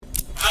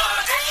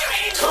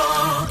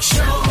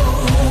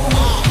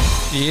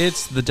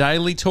It's the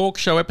Daily Talk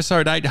Show,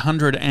 episode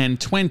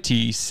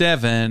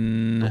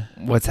 827.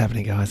 What's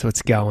happening, guys?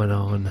 What's going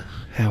on?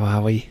 How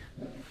are we?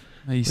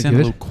 You sound a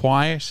little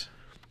quiet.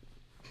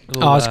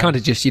 I was kind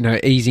of just,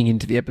 easing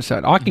into the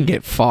episode. I can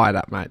get fired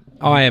up, mate.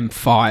 I am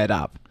fired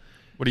up.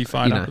 What are you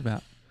fired up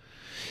about?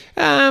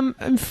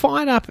 I'm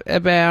fired up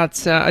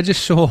about... I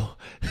just saw...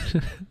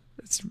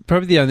 it's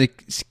probably the only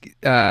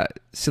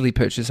silly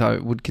purchase I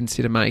would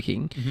consider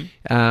making.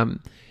 Mm-hmm.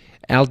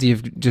 Aldi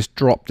have just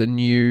dropped a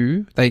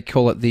new... They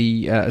call it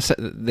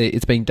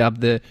it's being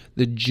dubbed the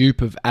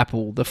dupe of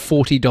Apple, the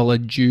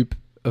 $40 dupe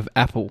of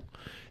Apple.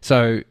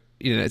 So,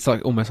 it's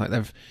like almost like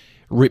they've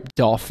ripped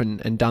off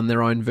and done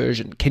their own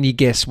version. Can you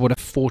guess what a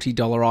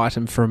 $40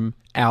 item from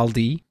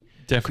Aldi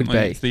Definitely,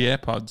 could be? It's the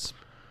AirPods.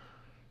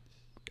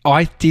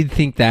 I did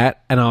think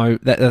that, and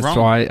that's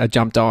why I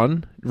jumped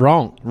on.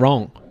 Wrong.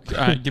 All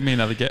right, give me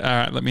another guess. All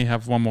right, let me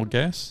have one more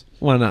guess.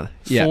 One another.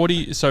 Yeah.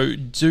 40. So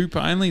dupe.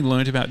 I only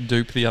learnt about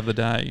dupe the other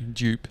day.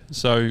 Dupe.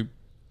 So,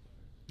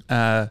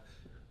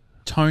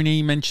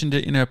 Tony mentioned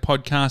it in her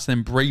podcast.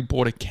 Then Bree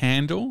bought a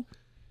candle.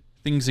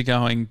 Things are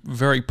going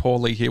very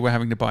poorly here. We're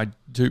having to buy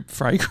dupe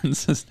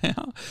fragrances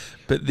now.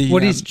 But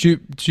what is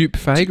dupe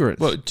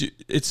fragrance? Well,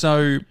 it's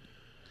so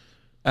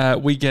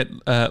we get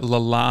Le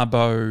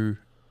Labo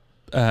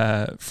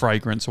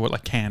fragrance or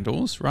like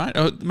candles, right?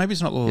 Oh, maybe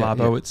it's not Le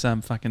Labo. It's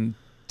fucking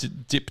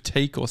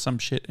Diptyque or some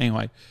shit.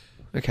 Anyway.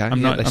 Okay,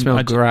 they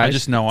smell great. I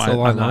just know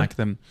I like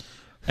them.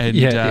 And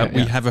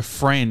we have a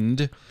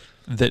friend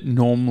that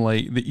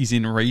is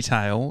in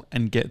retail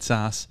and gets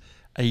us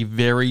a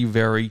very,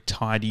 very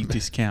tidy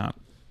discount.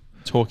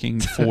 Talking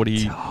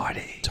 40...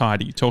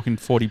 tidy. Talking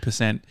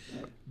 40%.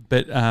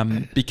 But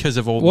because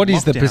of all what the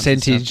is the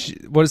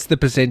percentage? What is the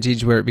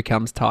percentage where it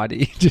becomes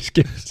tidy? Just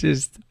over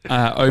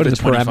what are the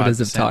 25%. parameters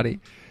of tidy?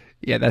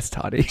 Yeah, that's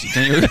tidy.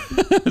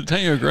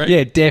 Don't you agree?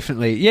 Yeah,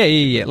 definitely.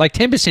 Yeah. Like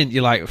 10%,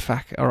 you're like,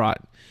 fuck, all right.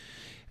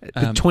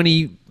 The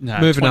 20,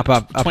 moving up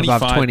above 20.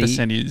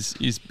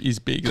 25% is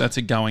big. That's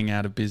a going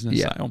out of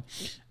business sale.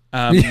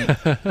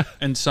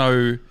 And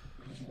so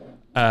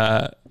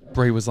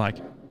Brie was like,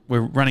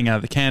 we're running out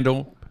of the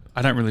candle.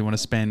 I don't really want to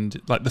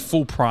spend, like, the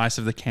full price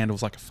of the candle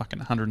is like a fucking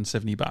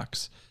 $170 or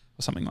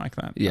something like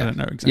that. Yeah. I don't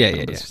know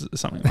exactly. Yeah.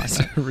 Something like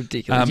that.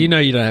 Ridiculous. You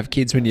don't have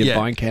kids when you're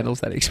buying candles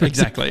that expensive.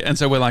 Exactly. And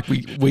so we're like,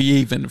 we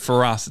even,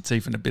 for us, it's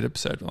even a bit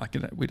absurd. We're like,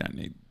 we don't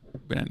need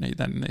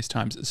that in these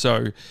times.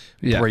 So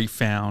Brie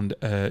found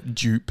a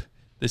dupe.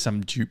 There's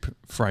some dupe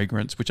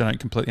fragrance, which I don't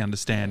completely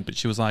understand.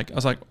 But I was like,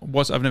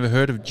 I've never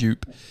heard of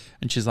dupe.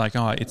 And she's like,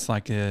 oh, it's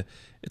like a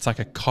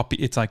copy.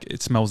 It's like,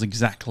 it smells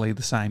exactly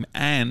the same.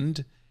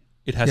 And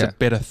it has a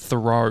better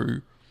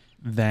throw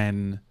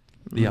than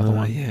the other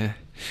one. Yeah.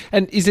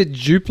 And is it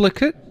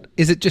duplicate?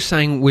 Is it just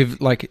saying we've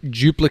like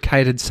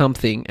duplicated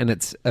something and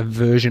it's a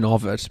version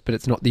of it, but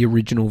it's not the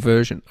original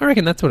version? I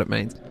reckon that's what it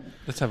means.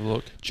 Let's have a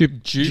look.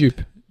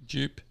 Dupe.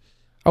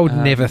 I would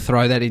never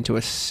throw that into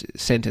a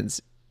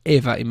sentence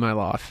ever in my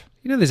life.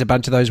 There's a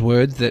bunch of those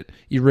words that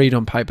you read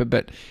on paper,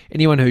 but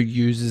anyone who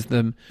uses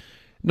them,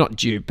 not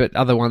dupe, but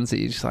other ones that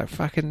you're just like,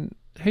 fucking,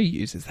 who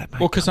uses that, mate?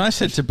 Well, because I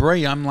said to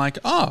Brie, I'm like,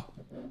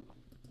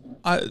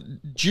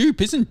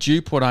 dupe, isn't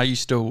dupe what I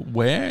used to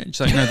wear? And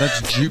she's like, no,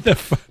 that's dupe.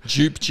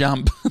 Dupe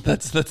jump.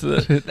 that's the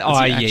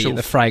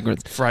the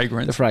fragrance. The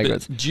fragrance.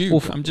 But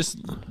dupe. I'm just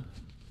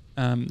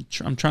I'm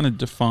trying to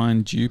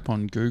define dupe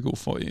on Google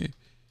for you.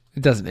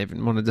 It doesn't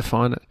even want to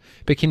define it.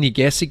 But can you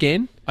guess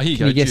again? Oh, here you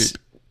go. Dupe.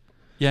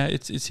 Yeah,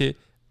 it's here.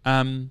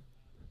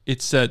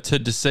 It's to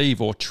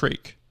deceive or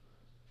trick.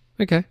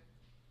 Okay.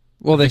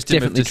 Well, there's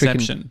definitely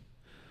deception.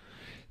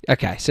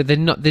 Okay, so they're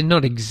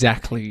not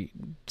exactly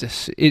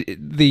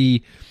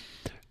the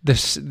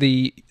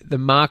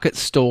market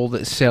stall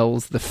that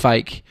sells the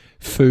fake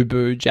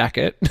FUBU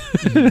jacket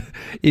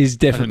is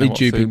definitely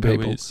duping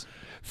people.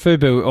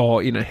 FUBU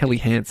or Helly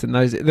Hansen.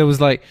 There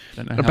was like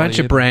a bunch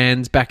of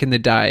brands back in the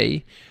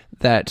day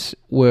that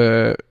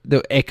were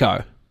the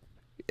Echo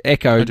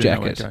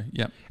jacket. Echo,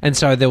 yep. And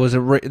so there was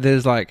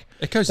there's like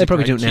Echo's they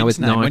probably do it now with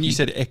Nike. When you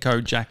said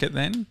Echo jacket,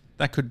 then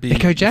that could be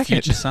Echo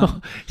jacket. Future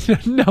Sun.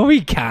 No,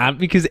 he can't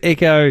because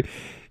Echo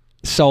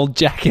sold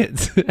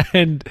jackets,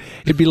 and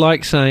it'd be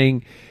like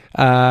saying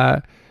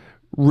River.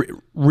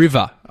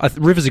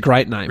 River's a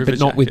great name, but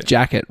not with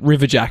jacket.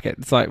 River jacket.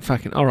 It's like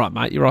fucking all right,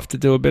 mate. You're off to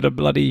do a bit of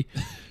bloody,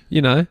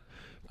 bit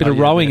of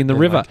rowing in the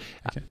river.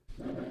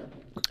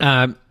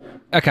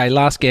 Okay,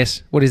 last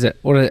guess. What is it?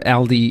 What are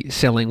Aldi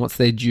selling? What's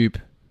their dupe?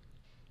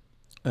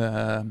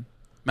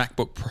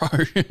 MacBook Pro.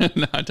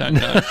 No, I don't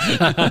know.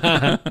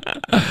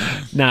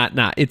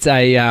 Nah. It's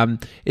a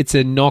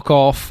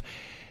knockoff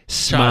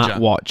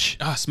smartwatch.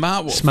 Oh,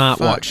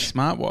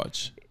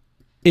 smartwatch.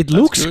 It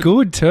looks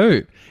good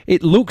too.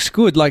 It looks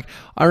good. Like,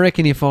 I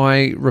reckon if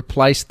I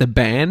replace the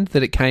band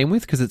that it came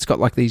with, because it's got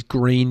like these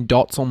green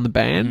dots on the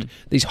band,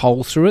 these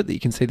holes through it that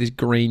you can see this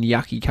green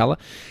yucky colour.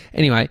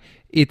 Anyway,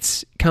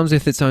 it comes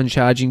with its own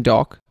charging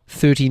dock,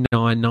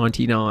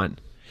 $39.99.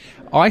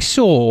 I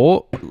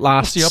saw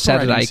last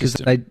Saturday because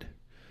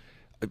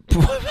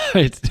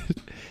it's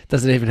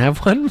Does it even have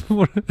one?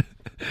 No,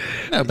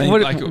 I mean,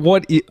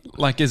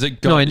 is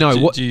it got... No, I know.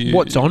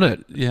 What's on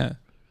it? Yeah.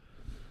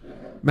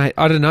 Mate,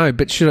 I don't know,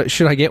 but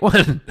should I get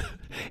one?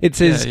 It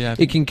says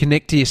it can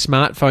connect to your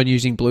smartphone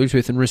using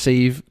Bluetooth and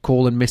receive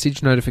call and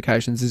message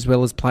notifications as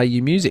well as play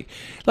you music.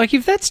 Like,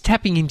 if that's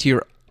tapping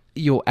into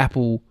your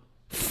Apple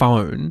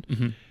phone,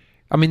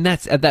 I mean,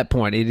 that's at that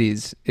point,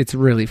 it's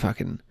really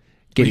fucking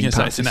getting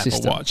past the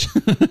system.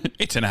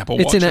 It's an Apple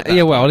Watch. It's an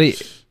Apple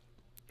Watch.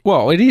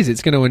 Well, it is.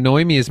 It's going to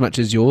annoy me as much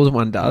as yours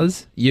one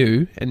does.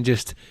 And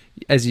just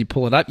as you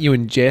pull it up, you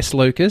and Jess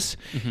Lucas,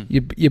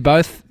 you're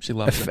both, she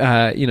loves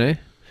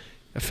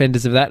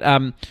offenders of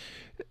that.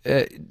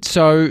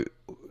 So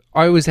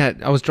I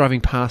was driving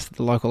past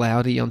the local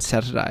Audi on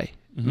Saturday,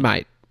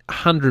 mate.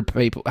 100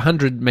 people,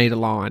 100-meter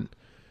line.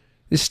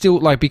 It's still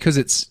like, because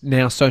it's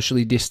now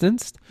socially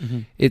distanced,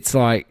 it's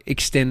like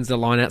extends the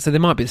line out. So there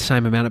might be the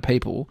same amount of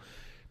people,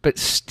 but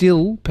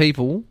still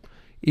people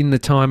in the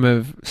time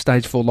of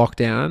stage 4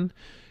 lockdown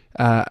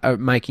are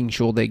making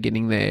sure they're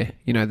getting their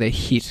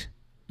hit.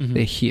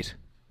 Their hit.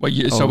 Well,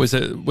 so is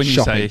it when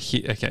you say a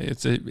hit? Okay,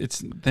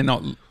 it's they're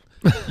not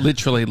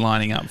literally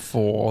lining up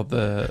for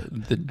the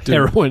dupe,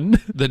 heroin,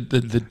 the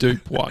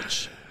dupe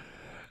watch.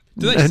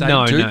 Do they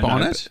say dupe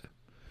on it?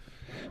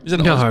 Is it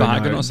a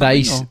bargain or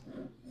something?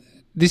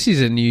 This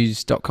is a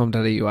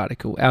news.com.au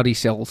article. Audi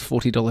sells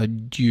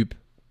 $40 dupe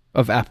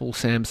of Apple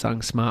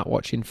Samsung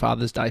smartwatch in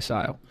Father's Day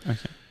sale.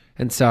 Okay.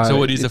 And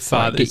so it is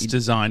it's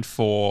designed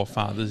for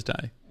Father's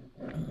Day.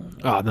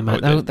 Oh, the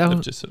mate, they'll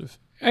just sort of.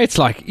 It's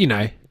like,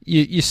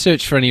 you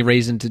search for any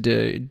reason to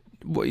do,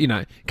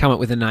 come up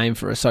with a name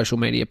for a social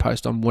media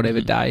post on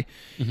whatever day,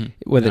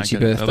 whether it's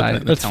your birthday.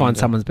 Let's find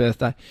someone's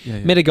birthday.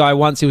 Met a guy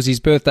once, it was his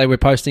birthday, we're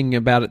posting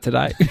about it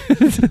today.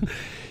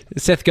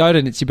 Seth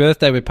Godin, it's your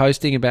birthday, we're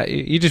posting about you.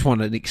 You just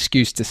want an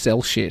excuse to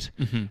sell shit.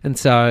 And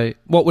so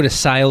what would a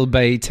sale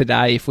be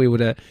today if we were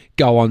to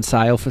go on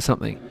sale for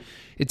something?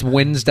 It's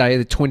Wednesday,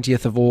 the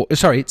 20th of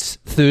August. Sorry, it's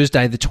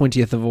Thursday, the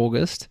 20th of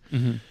August.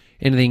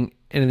 Anything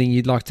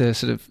you'd like to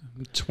sort of...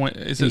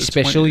 Is it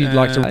special you'd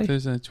like to...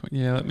 Thursday,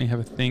 let me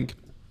have a think.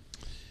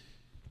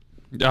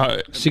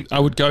 I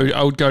would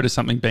go to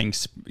something being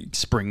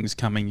spring's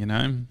coming,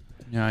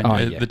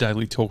 the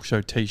Daily Talk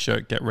Show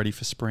T-shirt, get ready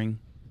for spring.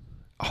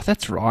 Oh,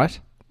 that's right.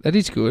 That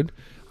is good.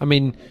 I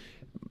mean,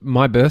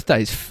 my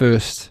birthday is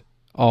 1st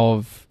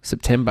of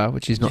September,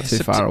 which is not too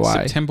far away.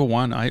 September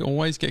 1. I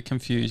always get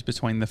confused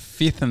between the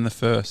 5th and the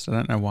 1st. I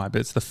don't know why, but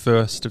it's the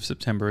 1st of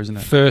September, isn't it?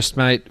 1st,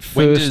 mate. 1st.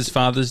 When does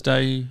Father's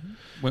Day...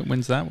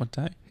 When's that? What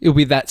day? It'll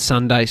be that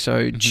Sunday.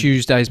 So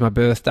Tuesday's my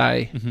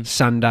birthday.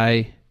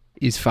 Sunday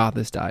is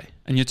Father's Day.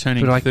 And you're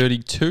turning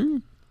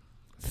 32?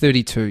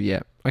 32, yeah.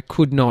 I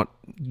could not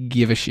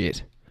give a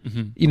shit.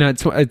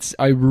 It's.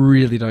 I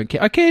really don't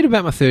care. I cared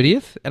about my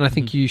 30th, and I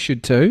think you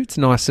should too. It's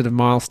a nice sort of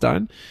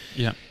milestone.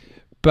 Yeah.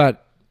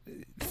 But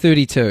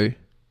 32,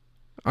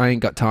 I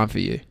ain't got time for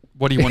you.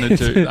 What do you want to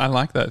do? I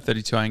like that.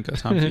 32, I ain't got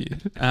time for you.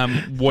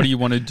 What do you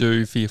want to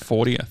do for your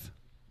 40th?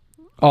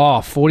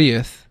 Oh,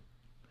 40th.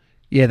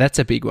 Yeah, that's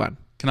a big one.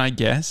 Can I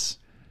guess?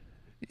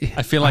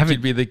 I feel like you'd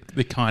be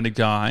the kind of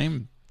guy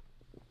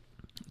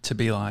to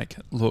be like,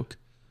 look,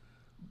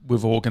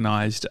 we've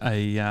organised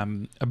a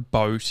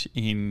boat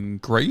in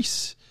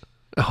Greece,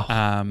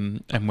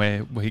 and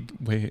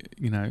we're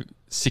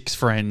 6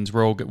 friends.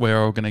 We're all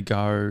going to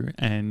go,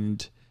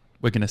 and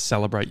we're going to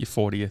celebrate your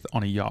 40th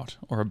on a yacht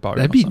or a boat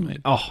or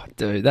something. Oh,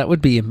 dude, that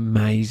would be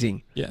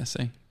amazing. Yeah,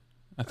 see.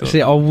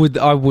 I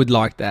would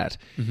like that.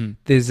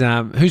 There's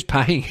who's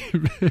paying?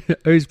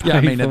 Who's paying? Yeah,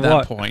 I mean, for at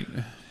that point,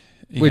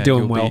 we're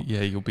doing well.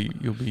 You'll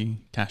be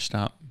cashed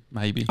up,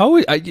 maybe.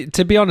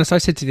 To be honest, I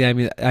said to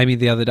Amy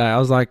the other day, I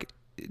was like,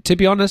 to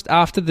be honest,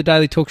 after the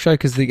Daily Talk Show,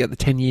 because they get the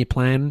 10-year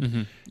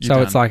plan, so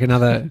done. It's like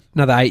another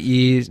 8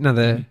 years,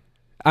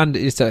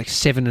 it's like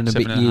 7 and a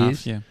bit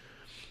years. Yeah,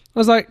 I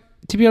was like,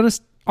 to be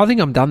honest, I think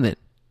I'm done then.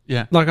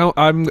 Yeah, like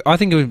I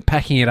think I'm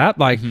packing it up.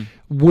 Like,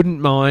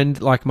 wouldn't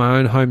mind like my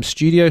own home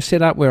studio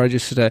setup where I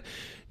just sort of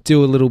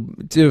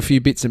do a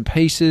few bits and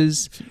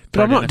pieces,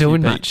 but I'm not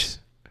doing much.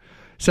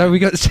 So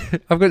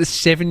I've got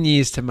 7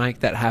 years to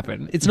make that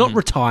happen. It's not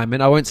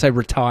retirement. I won't say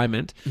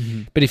retirement,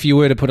 but if you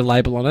were to put a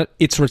label on it,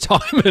 it's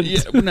retirement.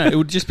 Yeah, no, it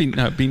would just be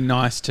it'd be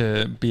nice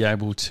to be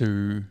able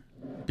to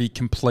be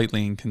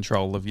completely in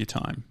control of your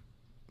time.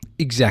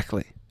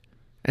 Exactly.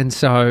 And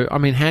so, I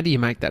mean, how do you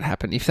make that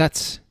happen? If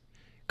that's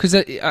because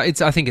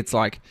I think it's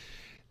like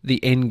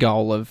the end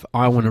goal of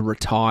I want to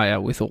retire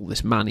with all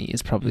this money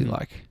is probably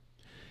like,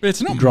 but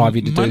it's not drive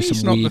you to do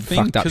some weird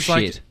fucked up shit.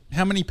 Like,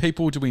 how many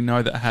people do we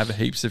know that have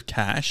heaps of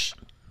cash?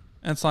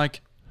 And it's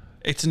like,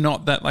 it's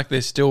not that like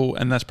they're still,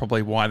 and that's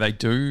probably why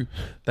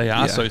they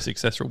are so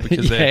successful,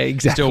 because they're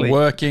still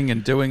working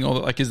and doing all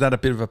that. Like, is that a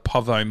bit of a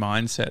povo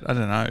mindset? I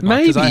don't know.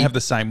 Maybe. Because I have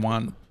the same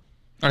one.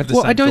 I have the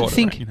same I don't thought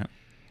think, about,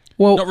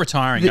 well, not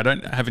retiring. I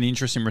don't have an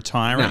interest in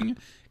retiring. No.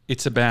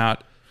 It's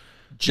about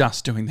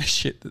just doing the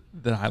shit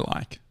that I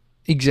like.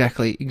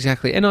 Exactly.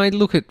 And I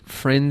look at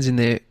friends in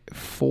their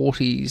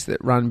 40s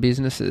that run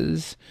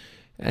businesses,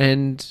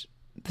 and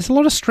there's a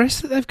lot of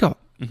stress that they've got.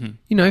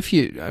 You know,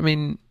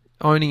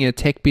 owning a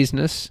tech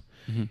business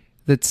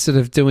that's sort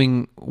of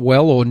doing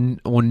well or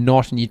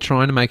not, and you're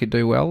trying to make it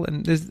do well,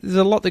 and there's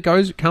a lot that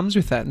comes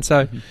with that. And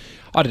so,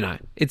 I don't know.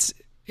 It's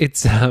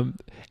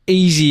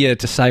easier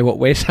to say what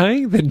we're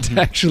saying than to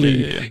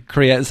actually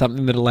create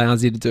something that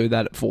allows you to do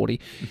that at 40.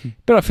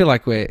 But I feel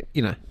like we're,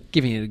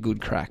 giving it a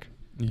good crack.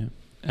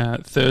 Yeah.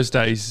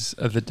 Thursdays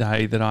are the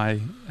day that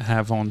I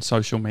have on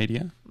social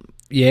media.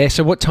 Yeah,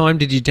 so what time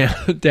did you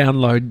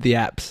download the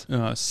apps?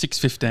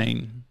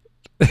 6:15.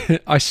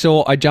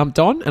 I jumped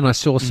on and I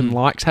saw some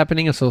likes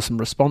happening. I saw some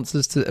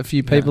responses to a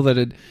few people that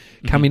had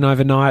come in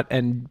overnight,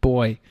 and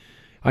boy,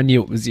 I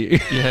knew it was you.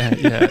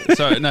 Yeah.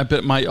 So no,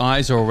 but my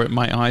eyes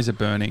are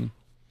burning.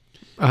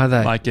 Are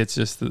they? Like, it's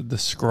just the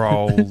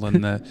scroll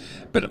and the.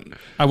 But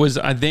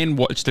I then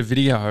watched a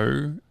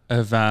video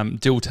of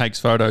Dill Takes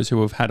Photos,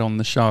 who I've had on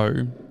the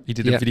show. He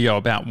did a video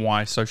about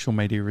why social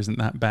media isn't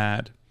that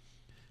bad.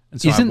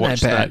 And so isn't I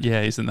watched that bad?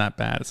 Yeah, isn't that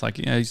bad? It's like,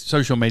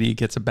 social media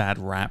gets a bad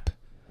rap.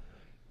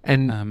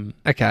 And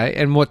okay,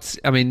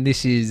 and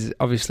this is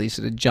obviously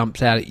sort of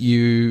jumps out at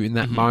you in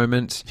that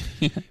moment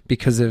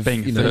because of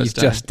you've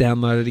just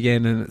downloaded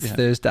again and it's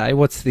Thursday.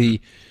 What's the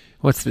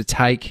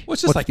take?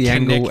 What's just like the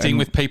connecting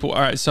with people?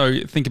 All right, so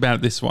think about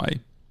it this way: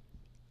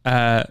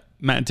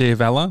 Matt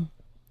Diavella,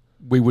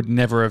 we would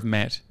never have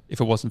met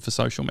if it wasn't for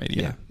social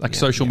media.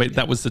 Social media,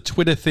 that was the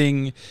Twitter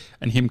thing,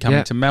 and him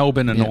coming to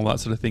Melbourne and all that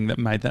sort of thing that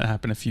made that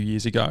happen a few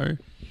years ago.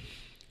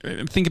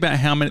 Think about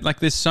how many,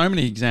 there's so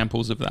many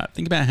examples of that.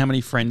 Think about how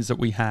many friends that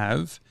we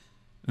have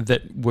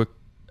that were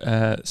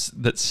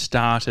that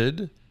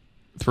started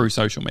through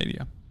social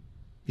media.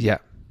 Yeah.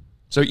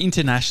 So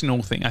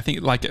international thing. I think,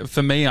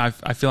 for me, I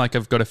feel like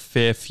I've got a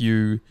fair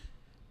few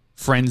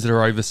friends that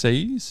are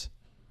overseas,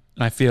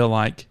 and I feel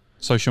like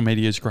social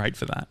media is great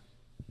for that.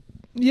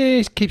 Yeah,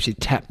 it keeps you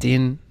tapped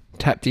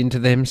into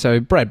them. So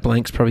Brad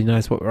Blanks probably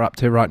knows what we're up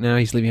to right now.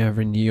 He's living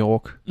over in New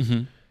York.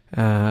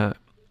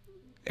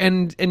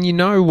 And you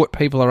know what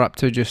people are up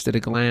to just at a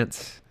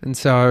glance. And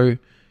so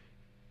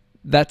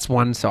that's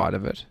one side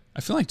of it.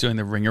 I feel like doing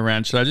the ring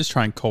around. Should I just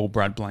try and call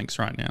Brad Blanks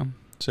right now?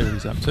 See what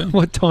he's up to.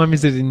 What time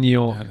is it in New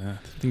York? I don't know.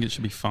 I think it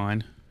should be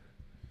fine.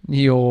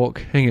 New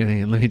York. Hang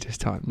on. Let me just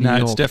type. New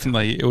York. It's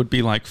definitely, it would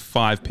be like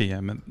 5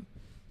 p.m. at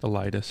the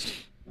latest.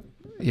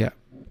 Yeah.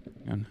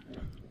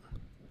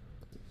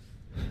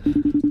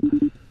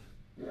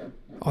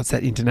 It's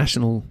that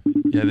international.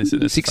 Yeah, this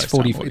is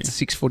 6:40. It's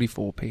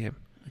 6:44 p.m.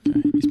 Okay,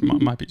 he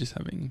might be just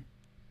having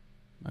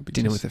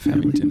dinner with the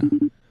family. Dinner.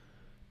 Do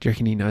you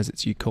reckon he knows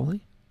it's you calling?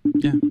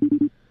 Yeah.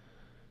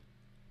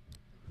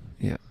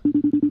 Yeah.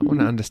 I want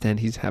to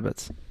understand his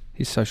habits,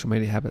 his social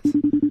media habits.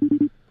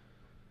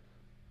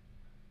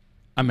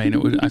 I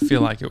mean, I feel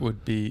like it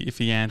would be if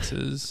he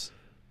answers.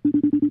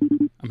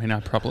 I mean,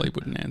 I probably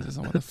wouldn't answer.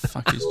 So what the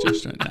fuck is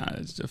Josh doing? No,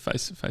 it's just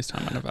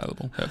FaceTime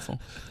unavailable.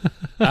 Hurtful.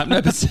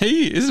 No, but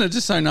see, isn't it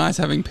just so nice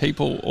having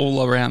people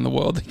all around the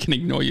world that can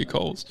ignore your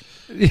calls?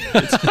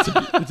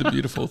 It's a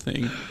beautiful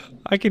thing.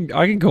 I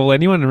can call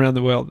anyone around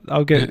the world.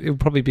 It'll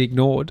probably be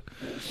ignored.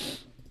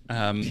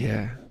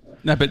 Yeah.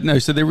 No.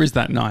 So there is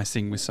that nice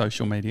thing with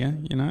social media,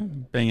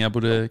 being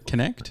able to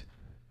connect.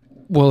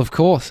 Well, of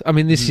course. I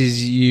mean, this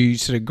is you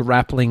sort of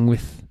grappling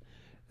with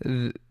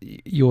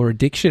your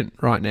addiction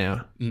right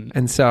now.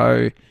 And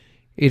so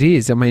it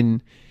is. I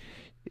mean,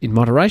 in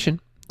moderation,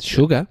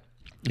 sugar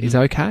is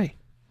okay.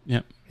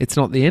 Yeah. It's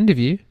not the end of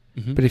you,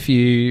 but if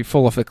you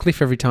fall off a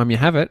cliff every time you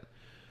have it,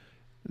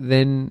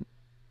 then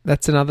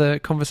that's another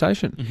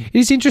conversation. It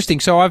is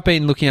interesting. So I've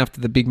been looking after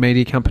the Big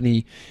Media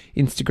Company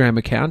Instagram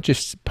account,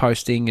 just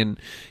posting and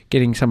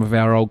getting some of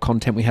our old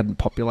content we hadn't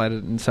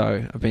populated. And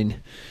so I've been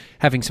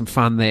having some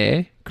fun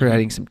there,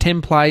 creating some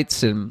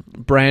templates and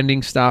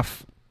branding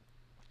stuff.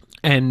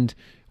 And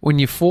when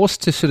you're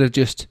forced to sort of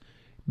just,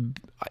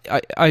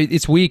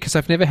 it's weird because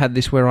I've never had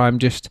this where I'm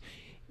just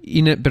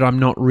in it, but I'm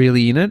not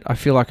really in it. I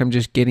feel like I'm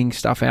just getting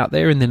stuff out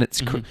there, and then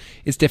it's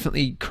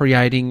definitely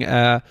creating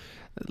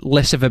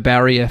less of a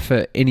barrier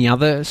for any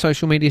other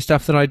social media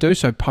stuff that I do.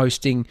 So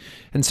posting,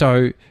 and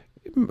so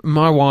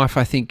my wife,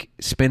 I think,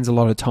 spends a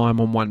lot of time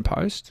on one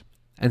post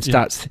and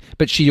starts,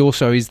 but she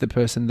also is the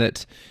person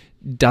that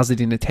does it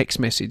in a text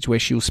message where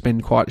she'll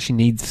spend she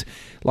needs,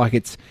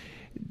 it's.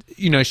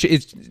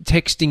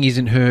 Texting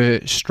isn't her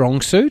strong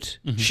suit.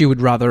 She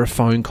would rather a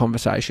phone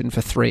conversation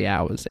for 3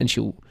 hours, and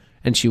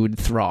she would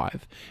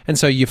thrive. And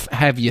so you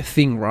have your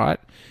thing, right?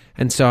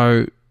 And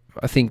so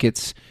I think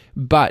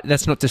but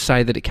that's not to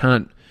say that it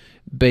can't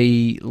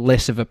be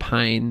less of a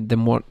pain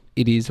than what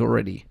it is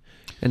already.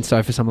 And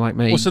so for someone like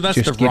me, so that's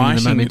the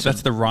writing.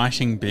 That's the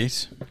writing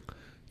bit.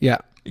 Yeah,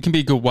 it can be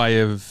a good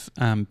way of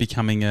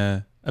becoming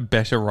a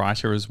better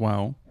writer as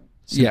well.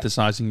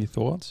 Synthesizing your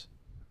thoughts.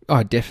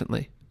 Oh,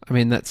 definitely. I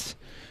mean, it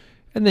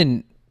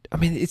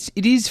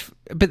is,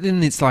 but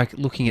then it's like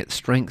looking at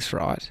strengths,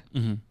 right?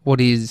 What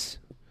is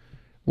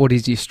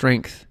your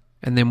strength?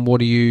 And then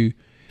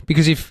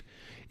because if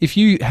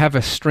you have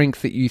a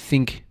strength that you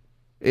think,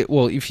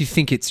 if you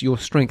think it's your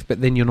strength,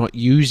 but then you're not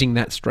using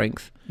that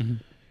strength,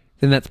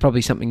 then that's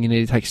probably something you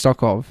need to take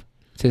stock of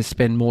to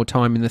spend more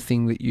time in the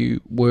thing that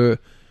you were,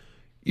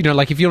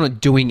 like if you're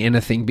not doing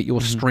anything but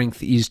your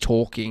strength is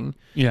talking.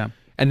 Yeah.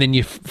 And then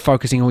you're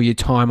focusing all your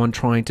time on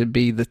trying to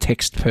be the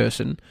text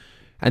person,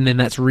 and then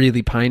that's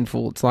really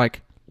painful. It's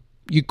like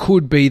you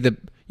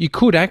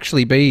could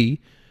actually be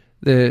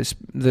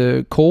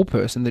the call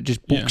person that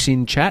just books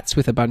in chats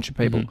with a bunch of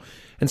people.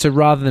 And so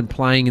rather than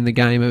playing in the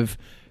game of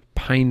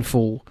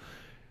painful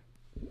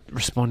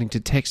responding to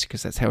text,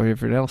 because that's how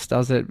everyone else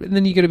does it, and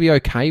then you got to be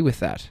okay with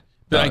that.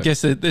 But I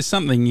guess there's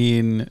something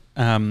in,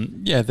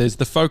 there's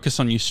the focus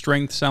on your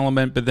strengths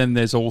element, but then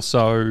there's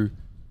also,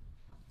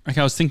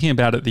 I was thinking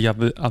about it the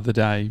other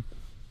day.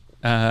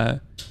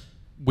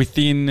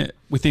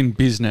 Within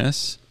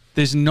business,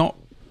 there's not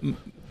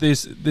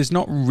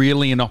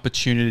really an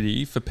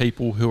opportunity for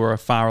people who are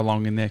far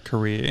along in their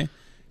career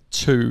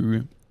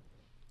to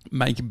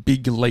make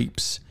big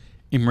leaps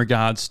in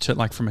regards to,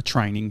 like, from a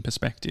training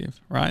perspective,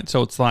 right?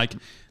 So it's like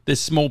there's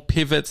small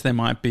pivots. There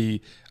might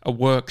be a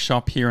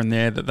workshop here and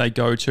there that they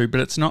go to,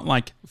 but it's not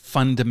like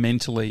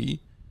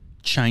fundamentally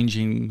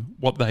changing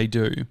what they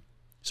do.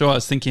 So I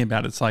was thinking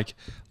about it's like,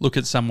 look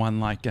at someone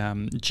like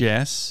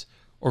Jess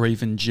or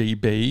even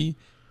GB.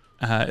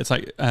 It's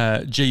like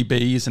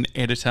GB is an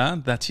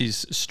editor. That's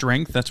his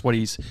strength. That's what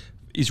he's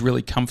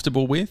really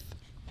comfortable with.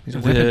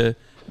 The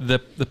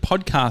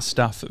podcast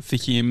stuff for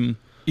him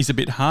is a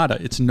bit harder.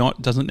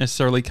 Doesn't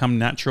necessarily come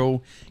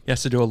natural. He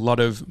has to do a lot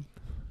of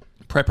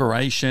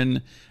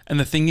preparation. And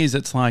the thing is,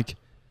 it's like,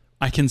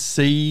 I can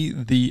see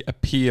the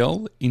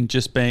appeal in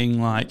just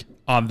being like,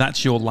 oh,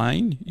 that's your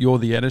lane. You're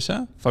the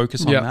editor.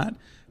 Focus on that.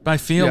 But I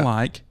feel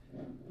like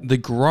the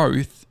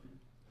growth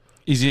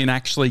is in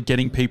actually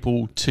getting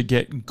people to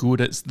get good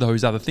at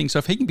those other things. So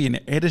if he can be an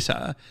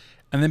editor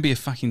and then be a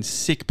fucking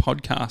sick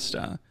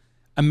podcaster,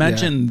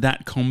 imagine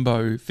that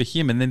combo for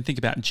him. And then think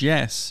about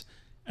Jess.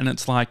 And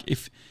it's like,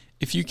 if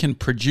you can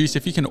produce,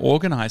 if you can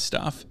organize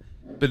stuff,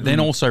 but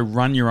then also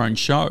run your own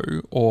show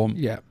or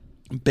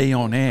be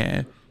on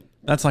air,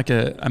 that's like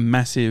a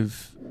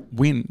massive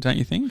win, don't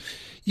you think?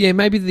 Yeah,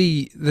 maybe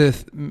the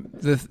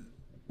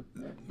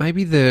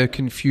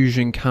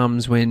confusion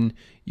comes when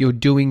you're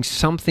doing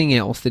something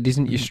else that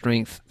isn't your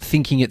strength,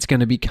 thinking it's going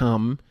to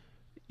become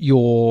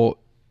your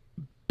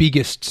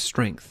biggest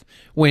strength,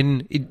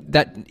 when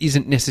that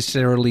isn't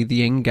necessarily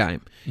the end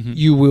game.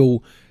 You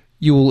will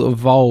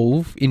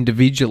evolve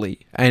individually,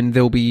 and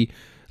there'll be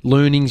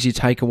learnings you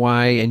take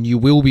away, and you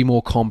will be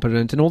more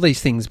competent and all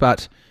these things.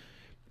 But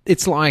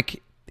it's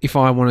like, if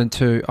I wanted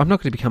to, I'm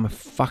not going to become a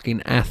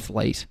fucking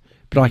athlete,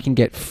 but I can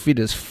get fit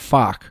as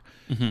fuck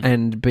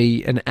and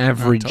be an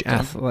average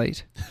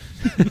athlete.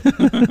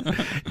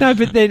 No,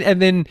 but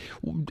then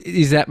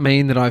does that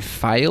mean that I've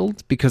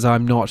failed because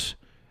I'm not,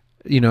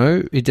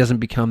 it doesn't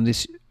become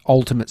this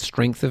ultimate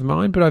strength of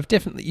mine? But I've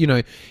definitely,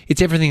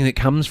 it's everything that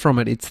comes from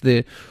it. It's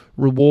the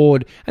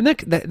reward. And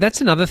that's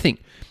another thing.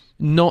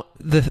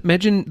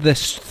 Imagine the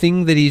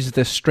thing that is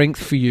the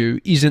strength for you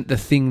isn't the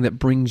thing that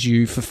brings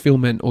you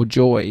fulfillment or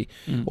joy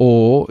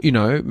or,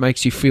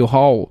 makes you feel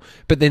whole.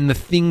 But then the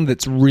thing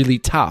that's really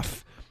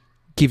tough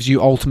gives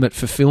you ultimate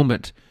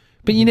fulfillment.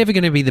 But you're never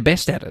going to be the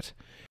best at it.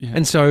 Yeah.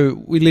 And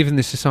so we live in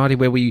this society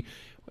where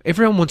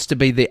everyone wants to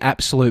be the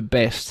absolute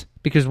best,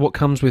 because what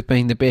comes with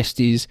being the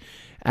best is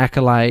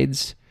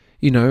accolades,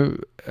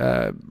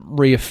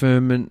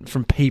 reaffirmment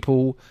from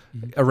people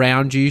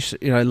around you.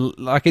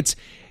 Like it's...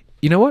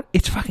 You know what?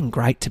 It's fucking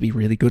great to be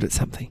really good at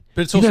something.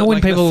 But it's also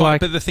when people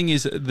but the thing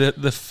is,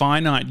 the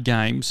finite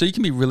game. So you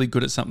can be really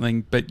good at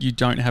something, but you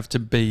don't have to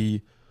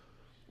be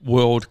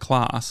world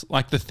class.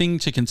 Like, the thing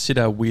to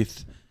consider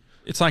with,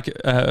 it's like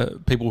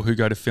people who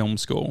go to film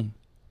school,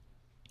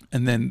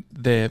 and then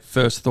their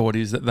first thought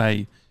is that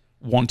they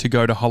want to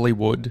go to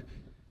Hollywood.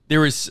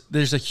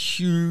 There's a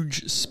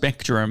huge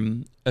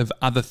spectrum of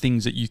other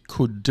things that you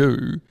could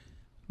do.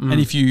 And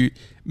if you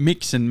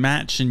mix and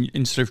match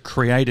and sort of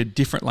create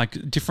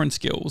different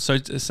skills, so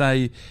to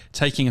say,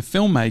 taking a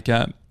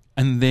filmmaker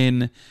and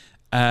then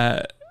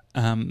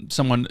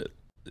someone,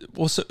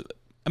 also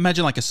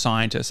imagine like a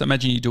scientist.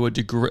 Imagine you do a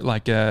degree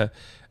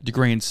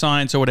in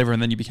science or whatever,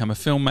 and then you become a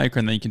filmmaker,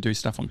 and then you can do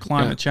stuff on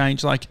climate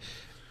change. Like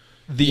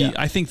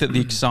I think that the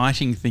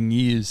exciting thing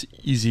is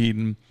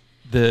in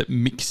the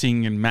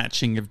mixing and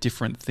matching of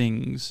different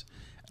things,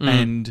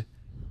 and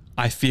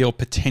I feel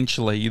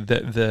potentially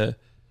that the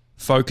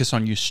focus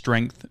on your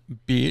strength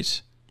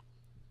bit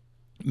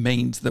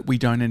means that we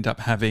don't end up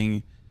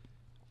having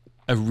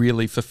a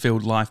really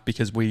fulfilled life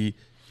because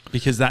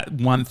that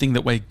one thing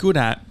that we're good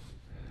at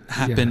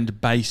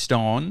happened based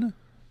on.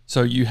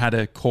 So you had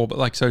a core,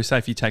 but so say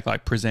if you take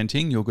like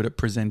presenting, you're good at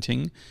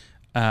presenting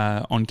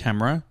on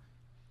camera.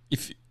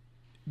 If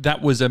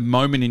that was a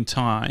moment in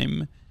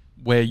time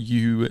where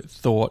you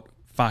thought,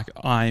 fuck,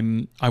 I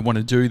want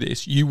to do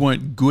this, you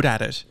weren't good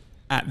at it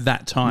at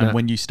that time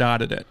when you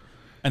started it.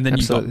 And then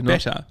Absolutely you got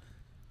better. Not.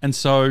 And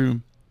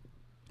so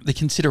the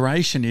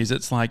consideration is,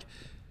 it's like,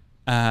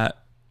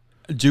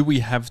 do we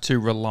have to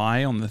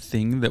rely on the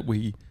thing that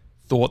we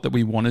thought that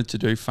we wanted to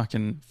do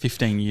fucking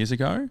 15 years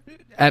ago?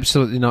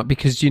 Absolutely not,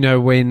 because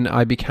when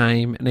I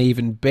became an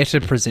even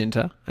better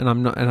presenter, and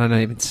I don't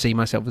even see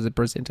myself as a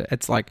presenter.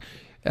 It's like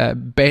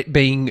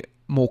being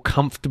more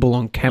comfortable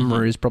on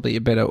camera is probably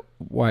a better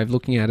way of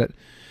looking at it.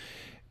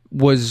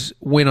 Was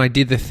when I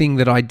did the thing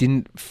that I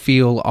didn't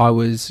feel I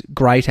was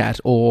great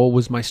at or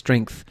was my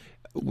strength,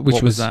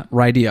 which was that?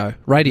 Radio.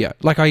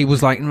 Like I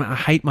was like, I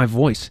hate my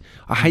voice.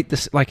 I hate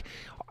this. Like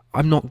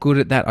I'm not good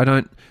at that.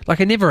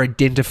 I never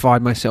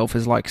identified myself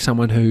as like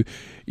someone who,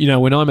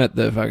 when I'm at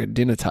the fucking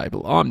dinner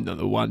table, I'm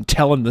the one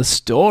telling the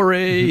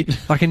story.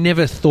 Like I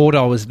never thought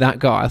I was that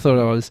guy. I thought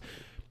I was.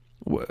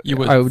 You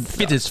were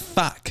fit as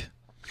fuck.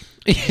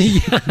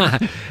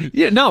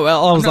 Yeah. No.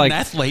 Well, I was I'm not an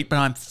athlete, but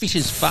I'm fit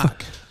as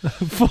fuck.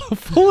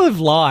 full of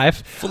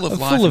life. Full of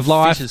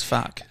life. Fit as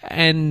fuck.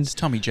 And it's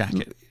Tommy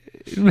Jacket.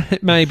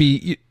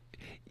 Maybe.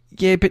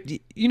 Yeah, but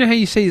you know how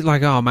you see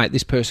like, oh mate,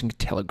 this person could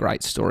tell a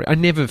great story. I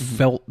never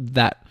felt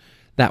that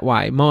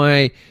way.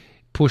 My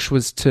push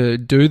was to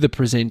do the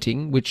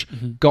presenting, which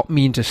got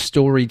me into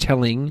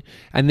storytelling,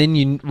 and then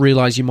you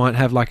realise you might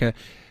have like a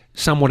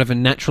somewhat of a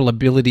natural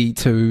ability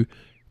to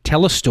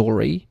tell a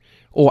story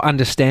or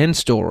understand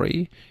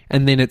story,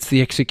 and then it's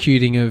the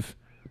executing of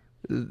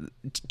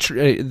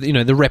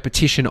the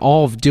repetition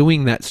of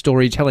doing that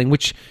storytelling,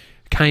 which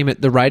came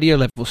at the radio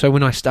level. So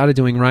when I started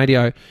doing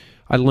radio,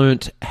 I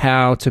learnt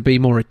how to be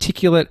more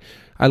articulate.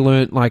 I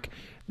learnt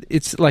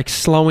it's like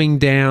slowing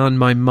down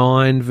my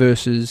mind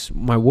versus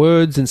my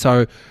words, and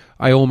so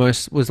I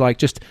almost was like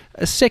just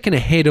a second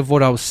ahead of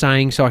what I was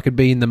saying so I could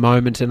be in the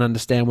moment and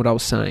understand what I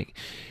was saying.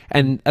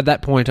 And at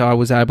that point I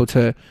was able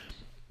to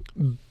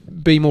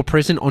be more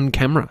present on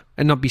camera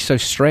and not be so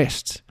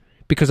stressed,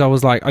 because I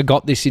was like, I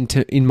got this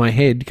in my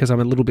head because I'm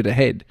a little bit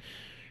ahead.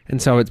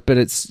 And so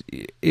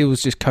it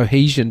was just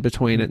cohesion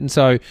between it. And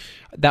so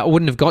that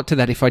wouldn't have got to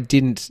that if I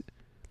didn't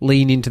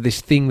lean into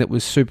this thing that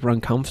was super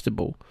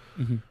uncomfortable,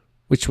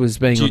 which was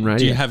being on radio.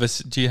 Do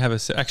you have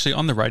a actually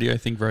on the radio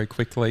thing very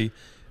quickly?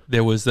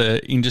 There was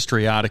the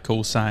industry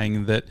article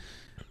saying that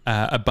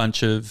a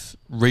bunch of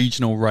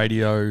regional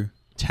radio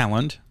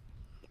talent,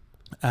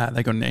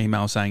 they got an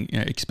email saying,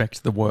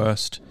 expect the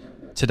worst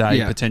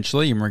today,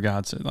 potentially, in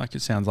regards to, like,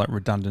 it sounds like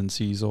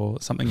redundancies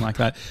or something like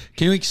that.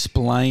 Can you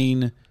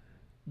explain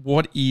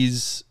what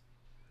is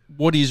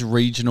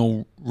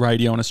regional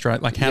radio in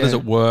Australia? Like, how does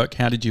it work?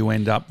 How did you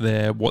end up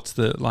there? What's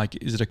the, like,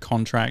 is it a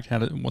contract?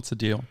 What's the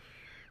deal?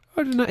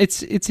 I don't know.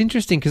 It's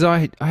interesting because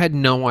I had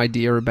no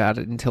idea about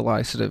it until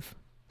I sort of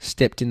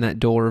stepped in that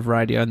door of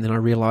radio, and then I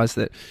realised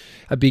that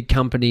a big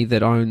company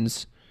that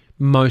owns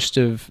most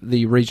of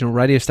the regional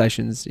radio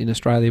stations in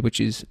Australia, which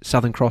is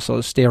Southern Cross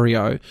or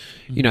Stereo,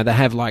 they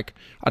have like,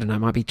 I don't know,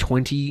 might be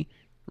 20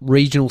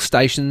 regional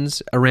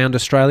stations around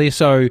Australia.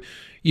 So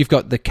you've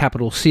got the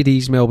capital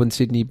cities, Melbourne,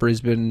 Sydney,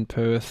 Brisbane,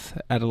 Perth,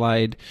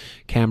 Adelaide,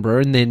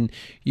 Canberra, and then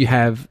you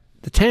have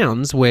the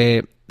towns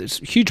where there's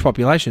huge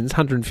populations,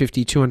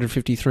 150,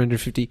 250,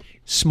 350,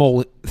 small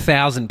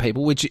 1,000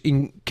 people, which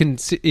in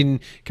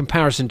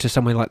comparison to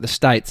somewhere like the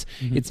States,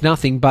 it's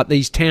nothing, but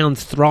these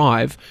towns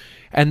thrive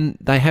and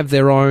they have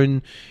their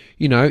own,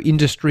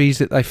 industries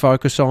that they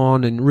focus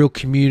on and real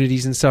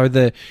communities. And so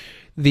the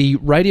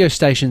radio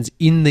stations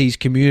in these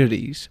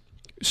communities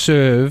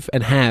serve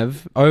and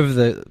have, over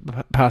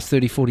the past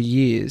 30, 40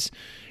 years,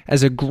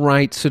 as a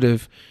great sort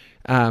of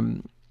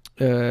like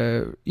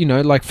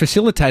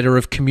facilitator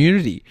of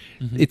community.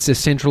 It's a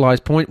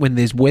centralised point. When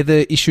there's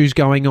weather issues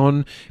going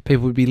on,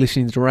 people would be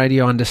listening to the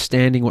radio,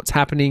 understanding what's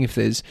happening. If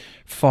there's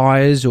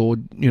fires or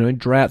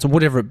droughts or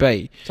whatever it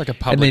be, it's like a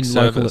public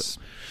service.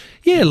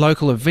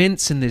 Local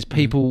events, and there's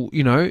people.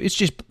 It's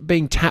just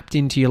being tapped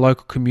into your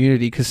local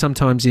community, because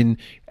sometimes in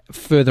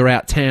further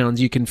out towns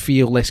you can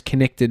feel less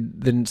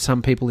connected than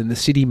some people in the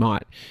city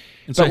might.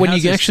 And so, but when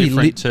you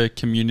actually to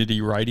community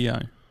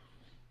radio,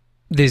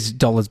 there's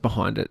dollars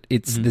behind it.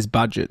 There's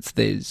budgets.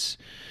 There's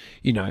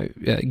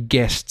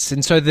guests,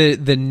 and so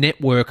the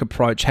network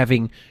approach,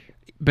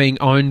 being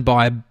owned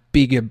by a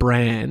bigger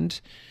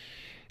brand,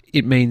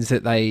 it means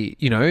that they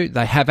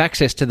have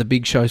access to the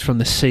big shows from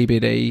the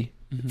CBD,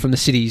 from the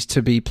cities,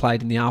 to be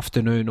played in the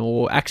afternoon,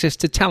 or access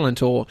to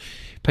talent, or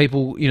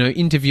people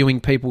interviewing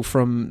people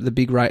from the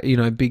big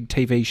big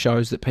TV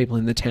shows that people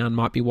in the town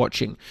might be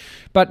watching.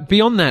 But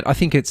beyond that, I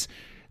think it's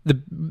the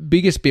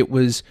biggest bit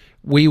was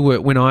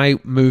when I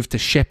moved to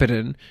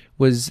Shepparton,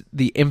 was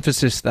the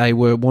emphasis they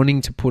were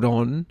wanting to put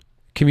on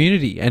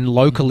community and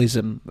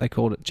localism, they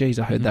called it. Geez,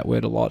 I heard that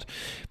word a lot.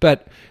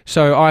 But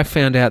so I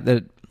found out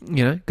that,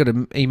 got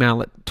an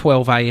email at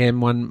 12 a.m.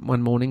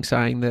 one morning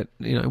saying that,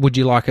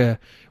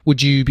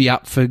 would you be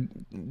up for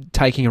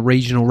taking a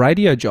regional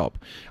radio job?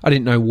 I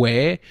didn't know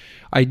where.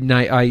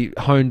 I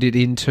honed it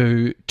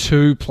into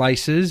 2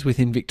 places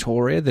within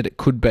Victoria that it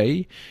could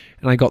be,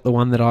 and I got the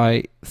one that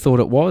I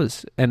thought it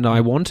was and I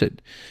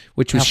wanted,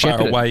 which was Shepparton. How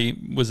far away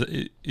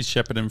is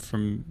Shepparton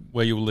from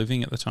where you were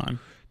living at the time?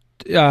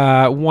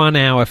 1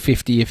 hour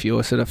 50 if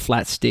you're sort of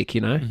flat stick,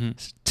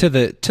 to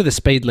the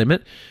speed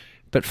limit,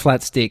 but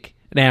flat stick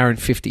 1 hour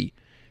and 50.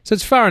 So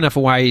it's far enough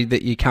away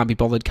that you can't be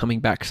bothered coming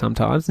back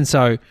sometimes. And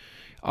so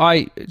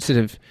I sort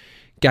of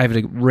gave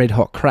it a red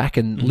hot crack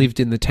and lived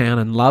in the town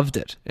and loved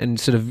it and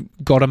sort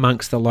of got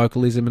amongst the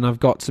localism, and I've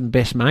got some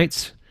best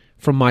mates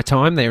from my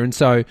time there. And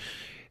so,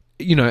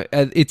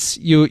 it's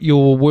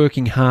you're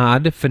working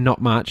hard for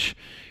not much.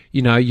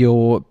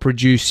 You're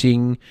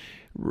producing,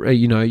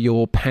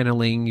 you're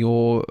paneling,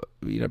 you're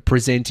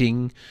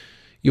presenting,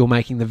 you're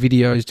making the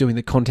videos, doing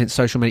the content,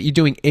 social media. You're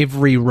doing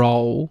every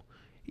role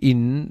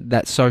in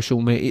that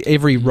social media,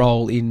 every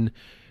role in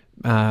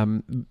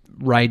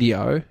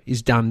radio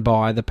is done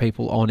by the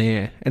people on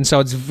air. And so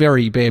it's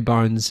very bare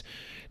bones,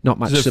 not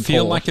much support. Does it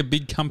feel like a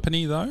big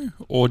company though?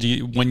 Or do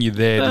you, when you're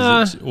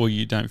there, or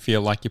you don't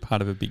feel like you're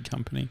part of a big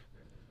company?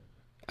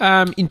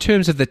 In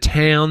terms of the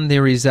town,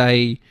 there's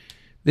a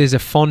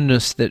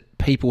fondness that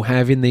people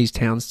have in these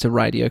towns to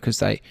radio because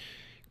they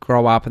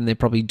grow up and they're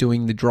probably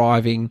doing the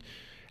driving.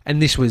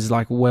 And this was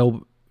like,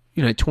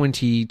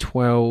 2013,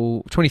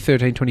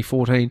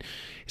 2014,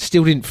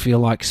 still didn't feel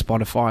like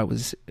Spotify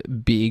was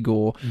big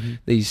or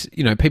these,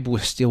 people were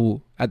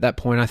still at that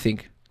point, I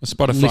think.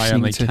 Spotify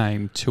only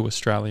came to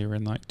Australia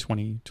in like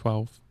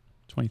 2012,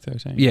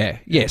 2013.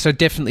 Yeah. So it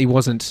definitely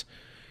wasn't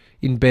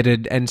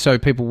embedded. And so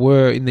people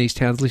were in these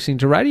towns listening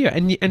to radio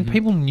and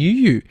people knew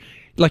you.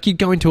 Like you'd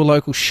go into a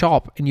local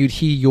shop and you'd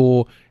hear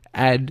your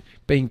ad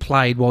being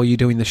played while you're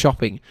doing the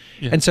shopping.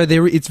 Yeah. And so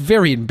it's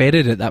very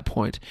embedded at that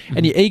point.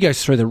 And your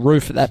ego's through the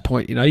roof at that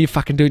point. You're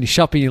fucking doing your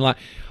shopping. You're like,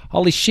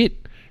 holy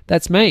shit,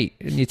 that's me.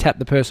 And you tap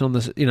the person on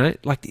the,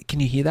 like, can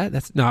you hear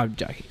that? No, I'm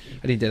joking.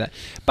 I didn't do that.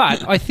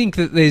 But I think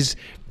that there's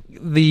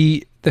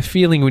the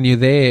feeling when you're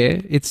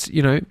there, it's,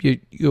 you're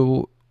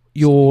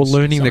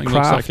learning the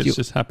craft. Looks like it's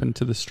just happened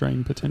to the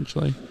stream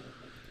potentially.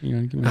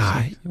 Give me a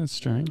sec. That's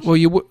strange.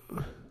 Well,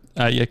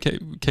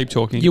 keep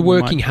talking. You're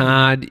working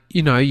hard.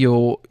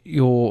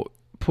 You're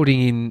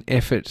putting in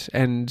effort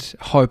and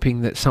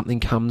hoping that something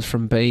comes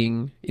from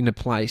being in a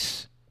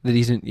place that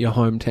isn't your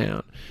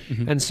hometown.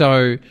 And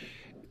so,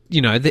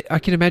 I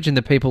can imagine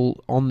the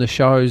people on the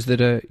shows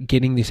that are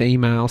getting this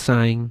email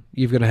saying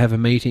you've got to have a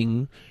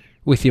meeting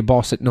with your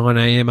boss at 9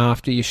 a.m.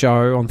 after your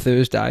show on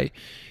Thursday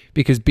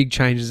because big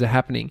changes are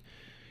happening.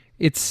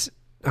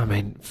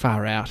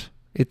 Far out.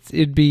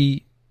 It'd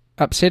be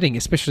upsetting,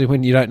 especially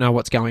when you don't know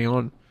what's going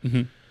on.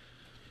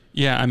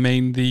 Yeah,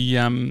 do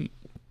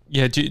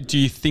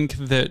you think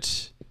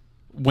that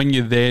when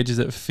you're there, does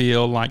it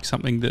feel like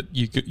something that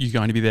you're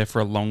going to be there for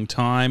a long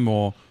time,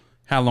 or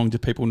how long do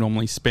people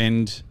normally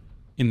spend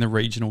in the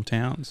regional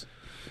towns?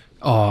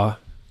 2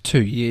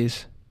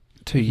 years.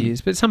 2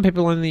 years. But some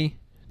people only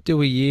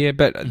do a year,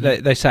 but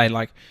they say,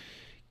 like,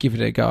 give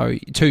it a go.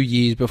 2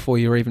 years before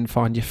you even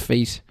find your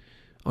feet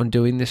on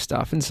doing this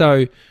stuff. And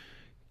so,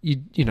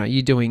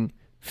 you're doing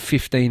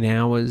 15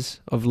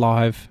 hours of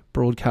live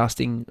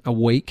broadcasting a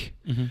week.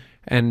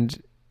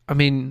 And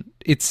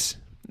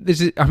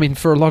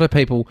for a lot of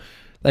people,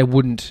 they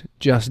wouldn't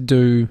just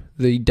do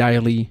the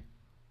daily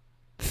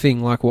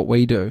thing like what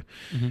we do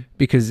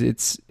because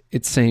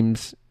it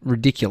seems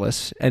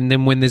ridiculous. And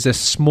then when there's a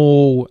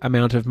small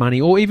amount of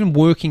money, or even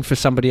working for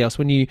somebody else,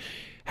 when you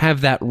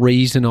have that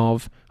reason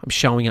of I'm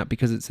showing up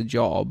because it's a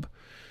job,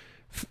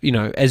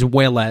 as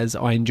well as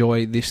I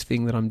enjoy this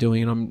thing that I'm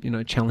doing and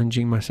I'm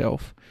challenging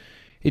myself.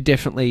 It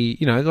definitely,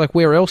 like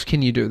where else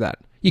can you do that?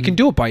 You can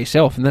do it by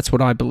yourself, and that's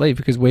what I believe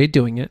because we're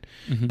doing it.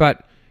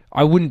 But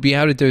I wouldn't be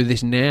able to do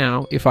this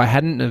now if I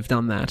hadn't have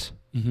done that.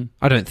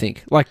 I don't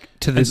think. Like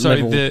to this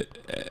level.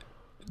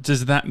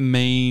 Does that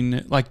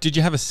mean, like, did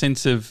you have a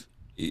sense of,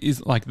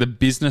 is like the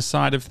business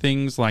side of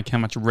things, like how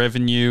much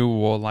revenue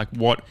or like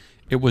what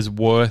it was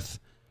worth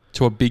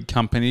to a big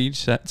company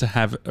to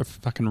have a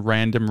fucking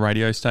random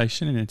radio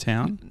station in a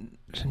town?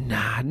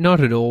 Nah,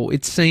 not at all.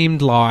 It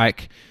seemed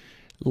like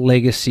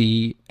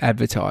legacy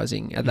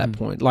advertising at that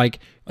point. Like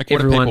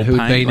everyone who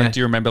had been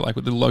do you remember, like,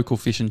 with the local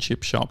fish and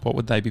chip shop, what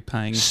would they be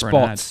paying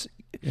spots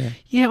for an ad?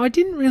 Yeah, I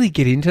didn't really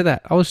get into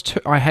that.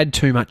 I had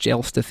too much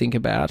else to think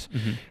about,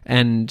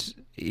 and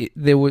it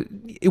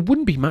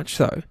wouldn't be much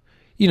though.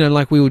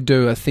 Like we would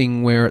do a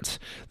thing where it's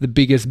the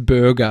biggest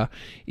burger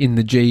in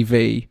the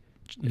GV,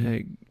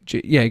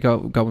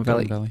 Goulburn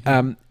Valley.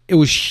 It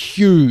was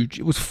huge.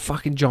 It was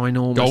fucking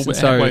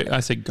ginormous. I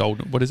said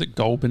Golden. What is it?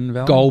 Goulburn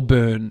Valley?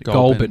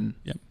 Goulburn.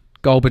 Yep.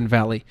 Goulburn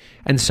Valley.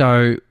 And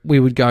so we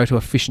would go to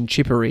a fish and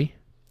chippery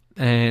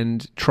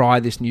and try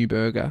this new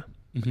burger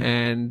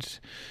and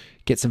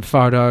get some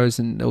photos,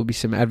 and there would be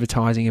some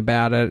advertising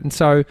about it. And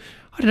so,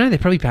 I don't know, they're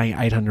probably paying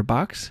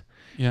 $800.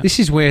 Yeah. This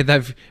is where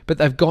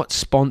they've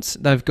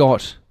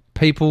got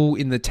people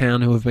in the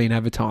town who have been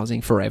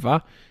advertising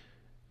forever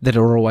that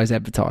are always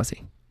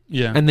advertising.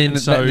 Yeah. And then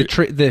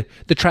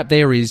the trap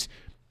there is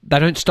they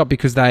don't stop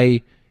because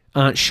they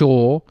aren't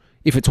sure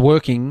if it's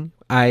working,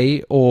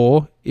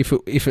 or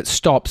if it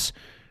stops,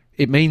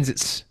 it means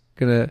it's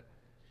going to...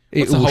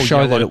 It will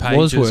show that it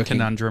was working.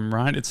 Conundrum,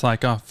 right? It's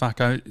like, oh,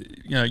 fuck,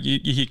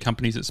 you hear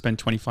companies that spend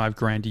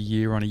 $25,000 a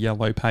year on a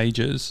Yellow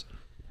Pages,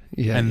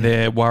 and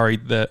they're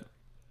worried that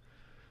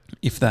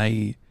if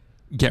they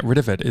get rid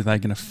of it? Are they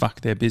going to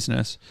fuck their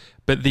business?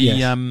 But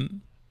Yes.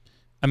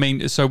 I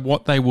mean, so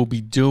what they will be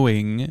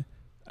doing,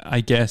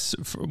 I guess,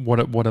 where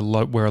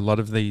a lot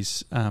of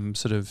these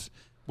sort of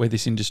where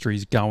this industry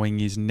is going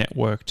is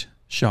networked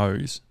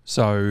shows.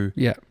 So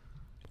Yeah.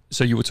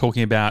 So you were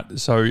talking about,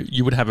 so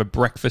you would have a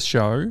breakfast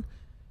show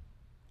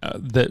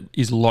that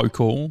is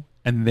local,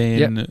 and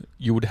then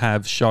you would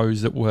have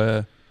shows that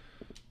were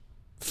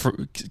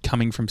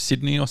coming from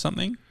Sydney or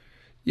something?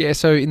 Yeah,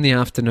 so in the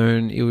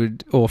afternoon, it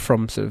would, or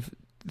from sort of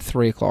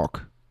 3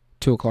 o'clock,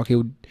 2 o'clock, it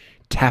would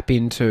tap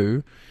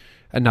into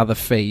another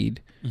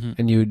feed,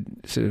 and you would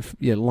sort of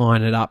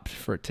line it up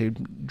for it to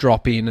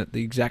drop in at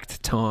the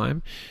exact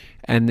time,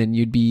 and then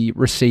you'd be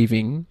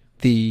receiving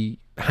the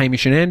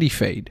Hamish and Andy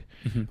feed,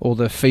 or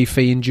the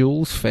Fifi and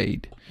Jules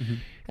feed,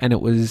 and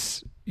it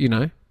was,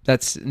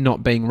 that's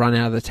not being run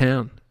out of the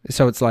town.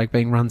 So it's like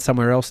being run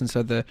somewhere else, and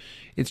so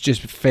it's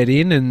just fed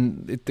in,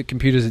 and the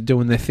computers are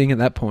doing their thing at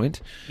that point.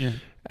 Yeah.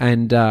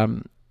 And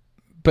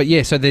but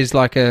yeah, so there's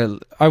like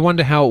I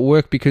wonder how it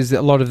worked, because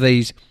a lot of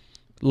these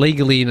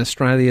legally in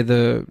Australia,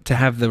 to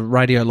have the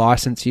radio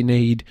license, you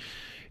need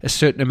a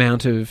certain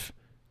amount of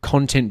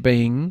content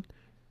being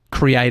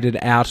created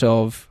out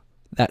of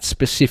that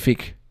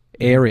specific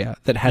area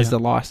that has the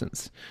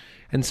license.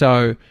 And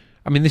so,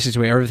 I mean, this is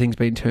where everything's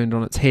been turned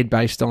on its head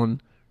based on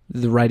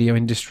the radio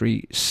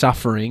industry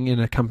suffering,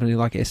 and a company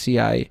like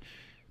SCA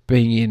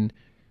being in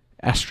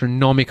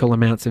astronomical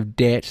amounts of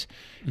debt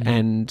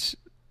and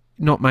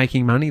not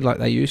making money like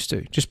they used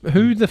to. Just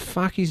who the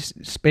fuck is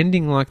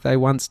spending like they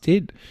once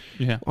did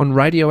on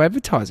radio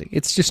advertising?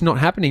 It's just not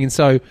happening. And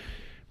so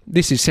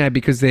this is sad,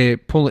 because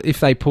if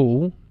they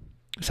pull,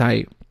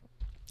 say,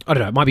 I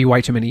don't know, it might be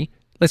way too many.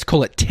 Let's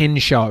call it 10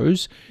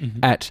 shows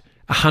at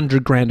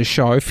 $100,000 a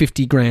show,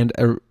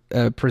 $50,000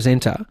 a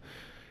presenter,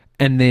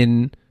 and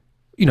then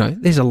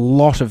there's a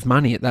lot of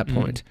money at that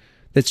point.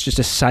 That's just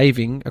a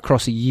saving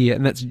across a year,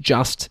 and that's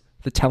just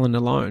the talent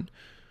alone.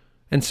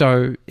 And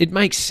so it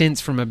makes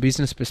sense from a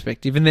business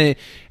perspective. And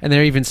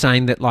they're even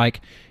saying that, like,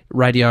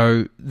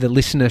 radio, the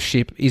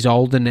listenership is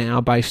older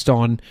now, based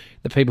on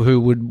the people who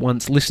would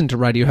once listen to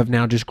radio have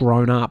now just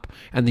grown up,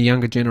 and the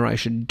younger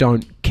generation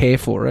don't care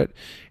for it.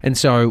 And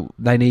so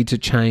they need to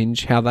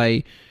change how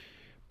they,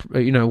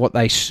 what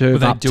they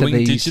serve up to these. Were they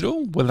doing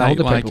digital?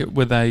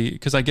 Were they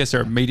because I guess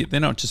they're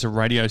they're not just a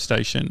radio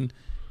station,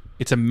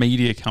 it's a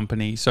media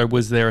company. So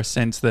was there a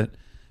sense that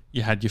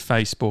you had your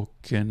Facebook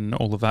and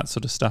all of that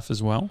sort of stuff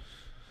as well?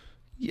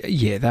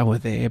 Yeah, they were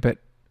there, but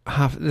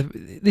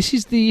this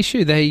is the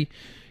issue. They,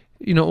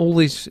 all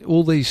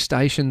these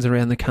stations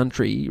around the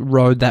country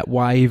rode that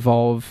wave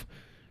of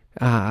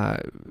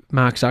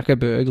Mark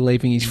Zuckerberg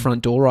leaving his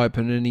front door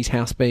open and his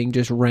house being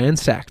just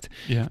ransacked,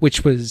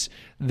 which was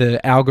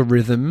the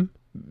algorithm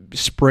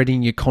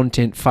spreading your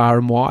content far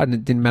and wide, and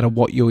it didn't matter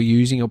what you're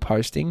using or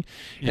posting.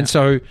 And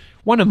so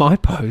one of my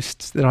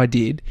posts that I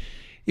did,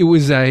 it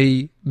was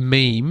a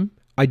meme.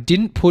 I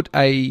didn't put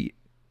a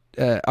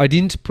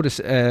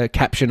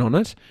caption on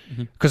it,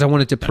 because I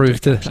wanted to prove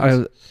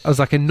I was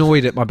like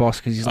annoyed at my boss,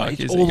 because he's like,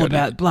 it's all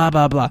about blah,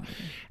 blah, blah.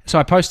 So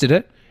I posted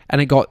it,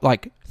 and it got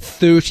like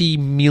 30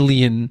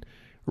 million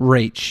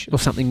reach or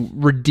something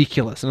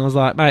ridiculous. And I was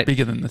like, mate,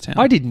 bigger than the town.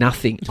 I did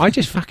nothing. I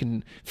just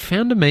fucking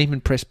found a meme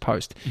and pressed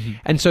post.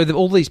 And so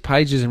all these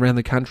pages around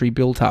the country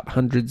built up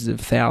hundreds of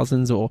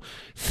thousands or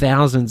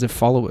thousands of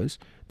followers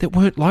that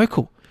weren't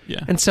local.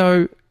 Yeah. And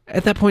so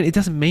at that point, it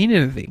doesn't mean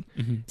anything.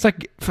 It's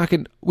like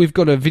fucking, we've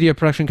got a video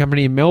production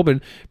company in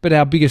Melbourne, but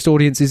our biggest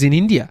audience is in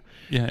India.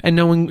 Yeah. And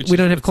we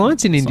don't have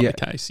clients in India. Not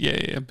the case.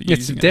 Yeah.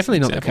 It's definitely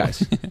not the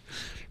case.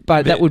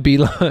 But that would be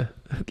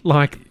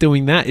like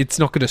doing that. It's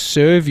not going to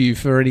serve you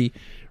for any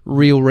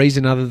real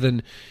reason other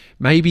than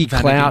maybe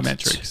clout.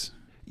 Metrics.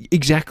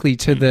 Exactly,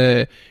 to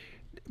the...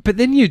 But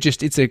then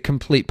it's a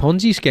complete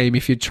Ponzi scheme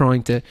if you're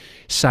trying to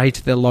say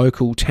to the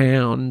local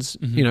towns,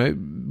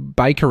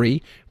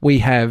 bakery, we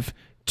have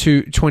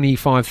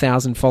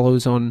 25,000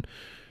 followers on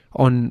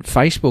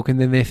Facebook, and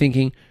then they're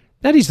thinking,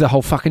 that is the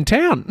whole fucking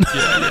town.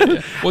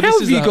 Yeah. Well, How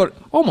have you got...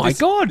 Oh, my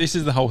God. This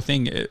is the whole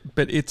thing.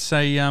 But it's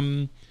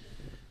a...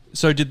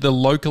 So did the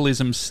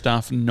localism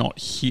stuff not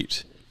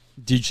hit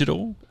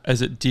digital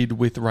as it did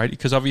with radio?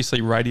 Because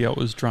obviously radio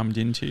was drummed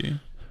into you.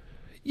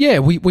 Yeah,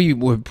 we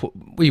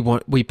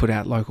put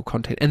out local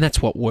content, and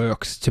that's what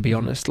works, to be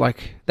honest.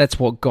 Like, that's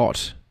what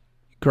got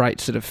great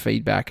sort of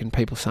feedback, and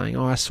people saying,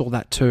 "Oh, I saw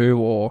that too,"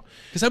 or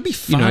because that'd be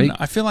fun.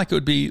 I feel like it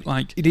would be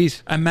like it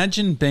is.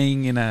 Imagine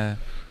being in a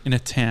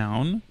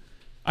town.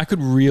 I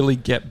could really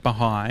get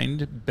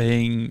behind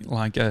being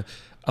like a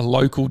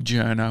local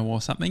journo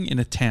or something in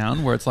a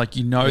town where it's like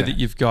that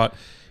you've got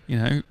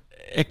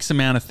X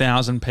amount of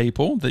thousand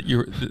people that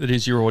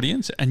is your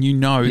audience, and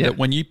that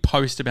when you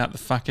post about the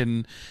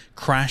fucking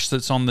crash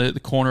that's on the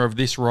corner of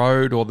this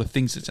road or the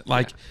things that's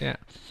like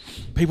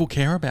people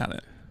care about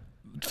it.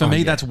 For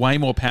me, that's way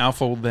more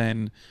powerful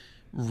than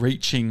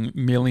reaching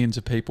millions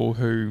of people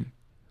who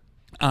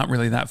aren't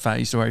really that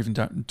phased or even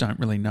don't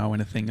really know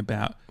anything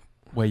about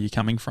where you're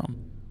coming from.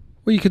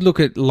 Well, you could look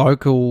at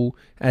local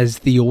as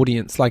the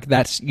audience, like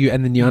that's you,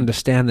 and then you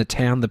understand the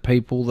town, the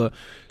people, the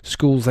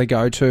schools they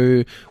go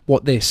to,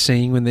 what they're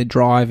seeing when they're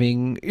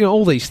driving,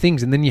 all these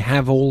things, and then you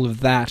have all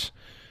of that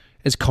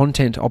as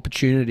content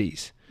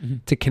opportunities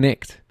to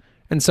connect.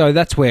 And so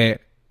that's where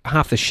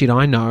half the shit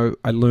I know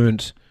I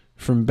learned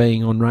from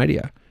being on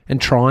radio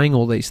and trying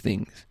all these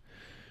things.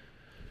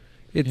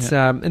 It's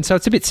and so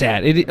it's a bit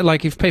sad.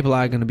 Like if people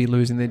are going to be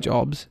losing their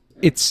jobs,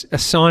 it's a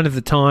sign of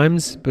the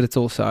times, but it's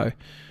also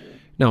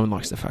no one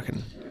likes to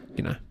fucking,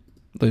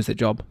 lose their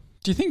job.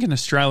 Do you think in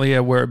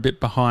Australia we're a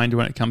bit behind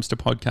when it comes to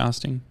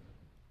podcasting?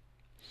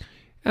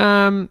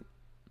 I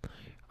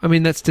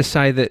mean, that's to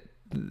say that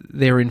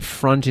they're in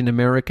front in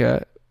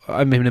America.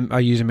 I mean, I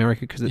use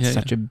America because it's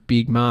such a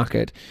big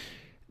market.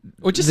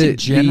 Or just in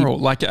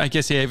general. I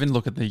guess, even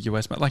look at the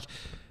US. But,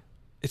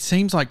 it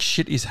seems like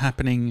shit is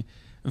happening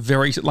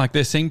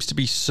there seems to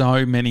be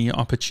so many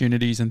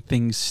opportunities and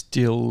things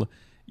still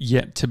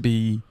yet to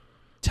be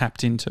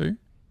tapped into.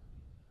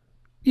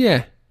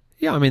 Yeah.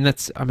 Yeah,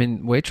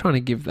 we're trying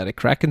to give that a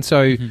crack. And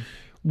so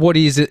what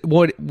is it,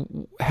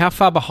 how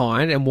far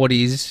behind and what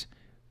is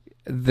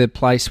the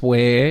place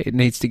where it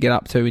needs to get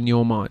up to in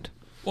your mind?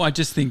 Well, I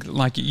just think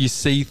you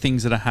see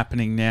things that are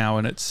happening now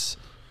and it's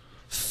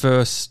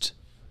first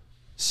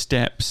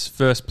steps,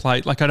 first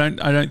play. I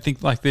don't think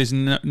there's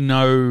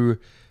no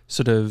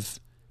sort of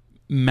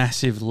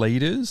massive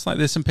leaders.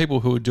 There's some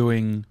people who are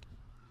doing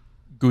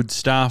good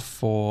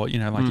stuff, or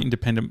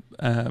independent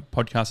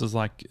podcasters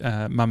like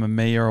Mamma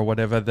Mia or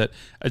whatever that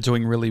are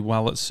doing really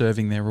well at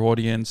serving their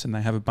audience, and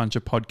they have a bunch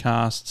of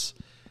podcasts.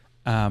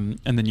 And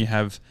then you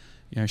have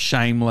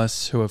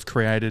Shameless, who have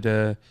created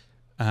a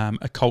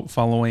cult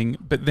following.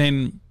 But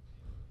then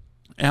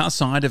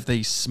outside of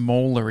these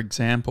smaller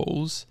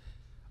examples,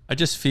 I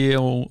just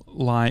feel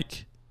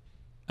like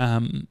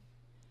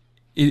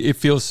it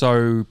feels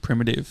so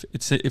primitive.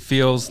 It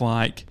feels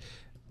like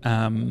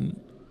I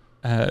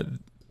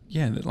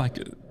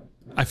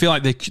feel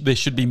like there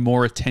should be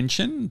more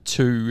attention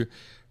to,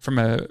 from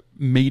a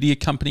media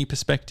company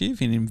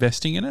perspective, in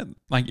investing in it.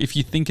 If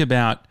you think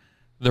about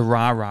the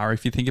rah-rah,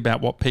 if you think about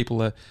what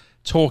people are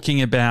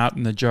talking about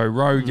and the Joe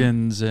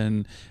Rogans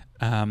and,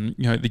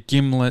 the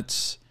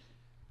Gimlets,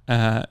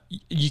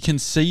 you can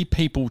see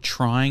people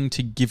trying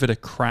to give it a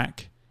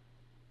crack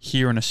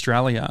here in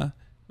Australia,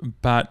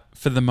 but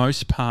for the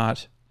most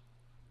part,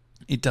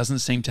 it doesn't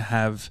seem to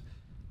have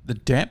the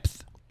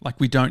depth.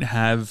 We don't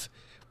have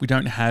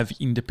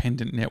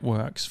independent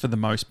networks for the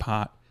most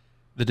part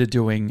that are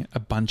doing a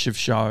bunch of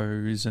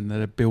shows and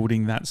that are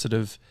building that sort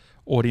of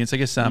audience. I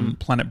guess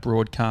Planet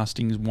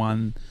Broadcasting is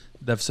one.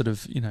 They've sort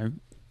of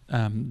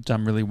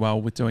done really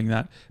well with doing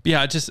that.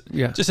 But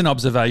just an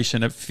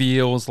observation. It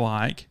feels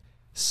like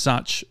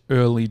such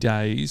early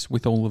days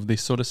with all of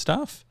this sort of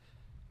stuff.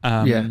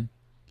 And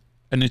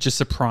it just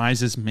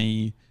surprises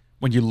me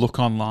when you look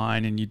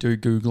online and you do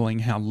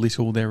Googling how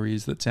little there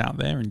is that's out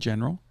there in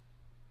general.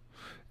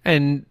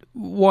 And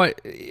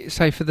what,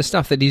 say, for the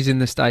stuff that is in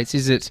the States,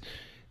 is it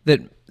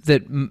that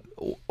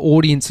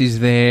audience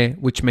is there,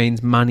 which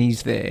means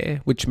money's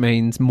there, which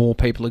means more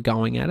people are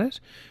going at it,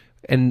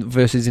 and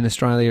versus in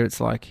Australia, it's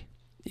like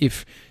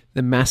if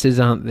the masses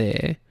aren't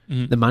there,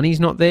 the money's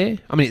not there.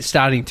 I mean, it's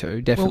starting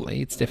to, definitely.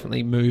 Well, it's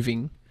definitely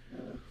moving.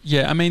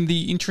 Yeah, I mean,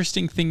 the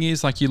interesting thing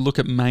is, you look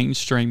at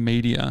mainstream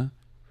media,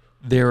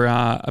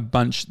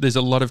 there's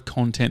a lot of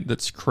content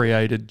that's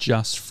created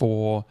just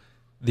for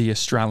the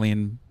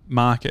Australian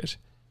market.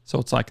 So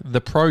it's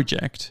The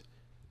Project,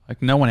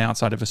 no one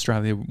outside of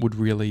Australia would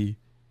really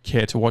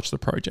care to watch The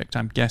Project,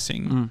 I'm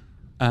guessing.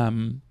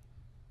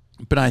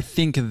 But I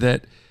think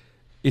that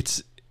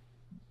it's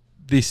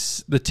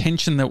the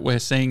tension that we're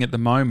seeing at the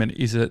moment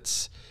is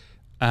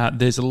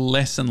there's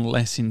less and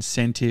less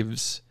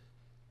incentives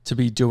to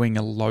be doing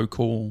a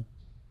local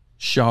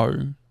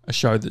show, a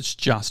show that's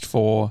just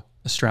for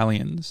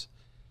Australians.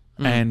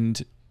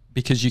 And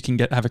because you can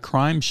have a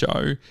crime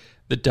show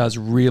that does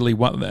really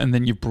well, and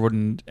then you've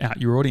broadened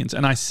out your audience.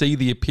 And I see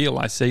the appeal.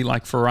 I see,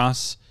 for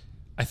us,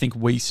 I think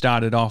we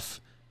started off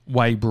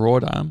way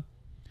broader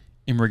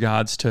in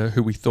regards to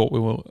who we thought we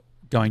were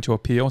going to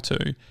appeal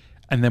to.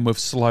 And then we've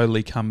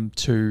slowly come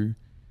to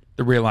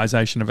the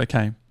realization of,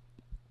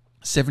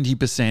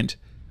 70%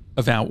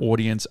 of our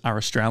audience are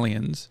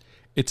Australians.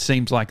 It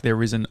seems like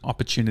there is an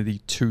opportunity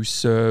to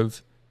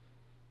serve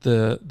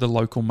the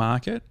local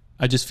market.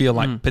 I just feel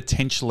like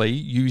potentially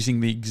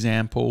using the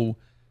example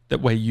that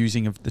we're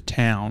using of the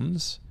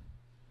towns,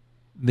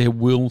 there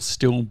will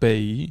still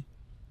be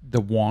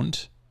the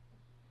want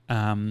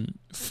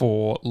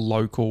for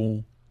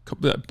local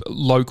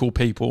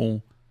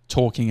people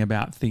talking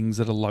about things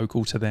that are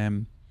local to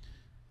them.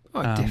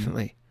 Oh,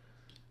 definitely.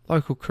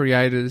 Local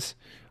creators.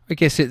 I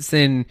guess it's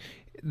then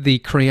the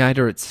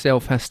creator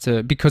itself has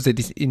to, because it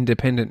is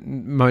independent,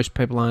 most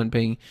people aren't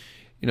being,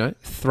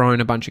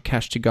 thrown a bunch of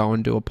cash to go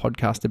and do a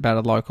podcast about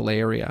a local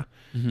area.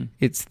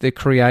 It's the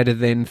creator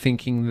then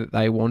thinking that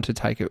they want to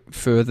take it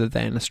further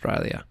than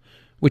Australia,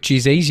 which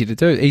is easy to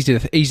do,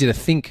 easy to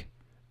think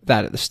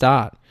that at the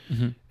start.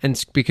 and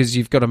it's because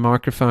you've got a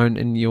microphone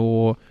and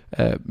your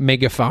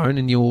megaphone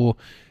and you're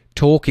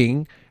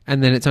talking,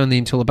 and then it's only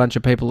until a bunch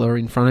of people are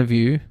in front of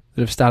you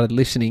that have started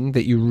listening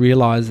that you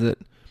realise that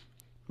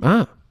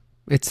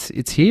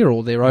it's here,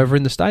 or they're over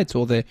in the States,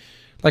 or they're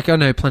like, I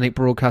know Planet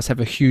Broadcast have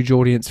a huge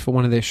audience for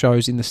one of their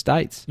shows in the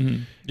States.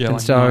 Yeah, and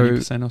like so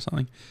 90% or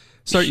something.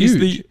 So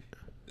huge.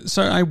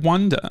 I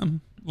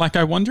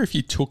wonder if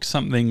you took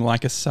something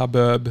like a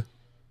suburb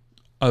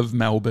of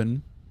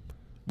Melbourne,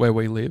 where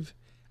we live,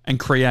 and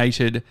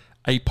created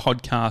a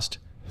podcast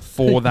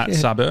for that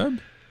suburb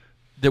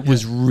that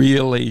was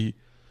really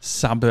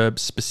suburb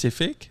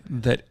specific,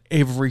 that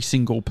every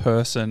single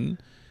person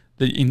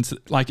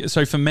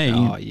so for me,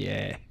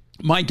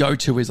 my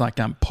go-to is like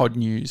Pod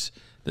News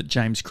that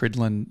James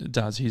Cridland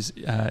does. He's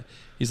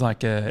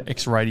like a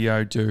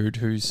ex-radio dude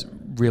who's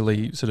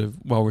really sort of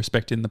well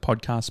respected in the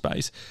podcast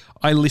space.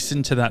 I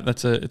listen to that.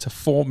 It's a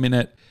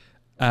 4-minute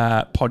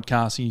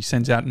podcast. He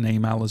sends out an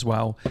email as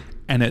well,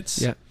 and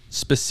it's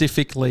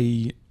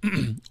specifically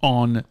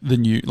on the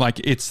new. Like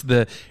it's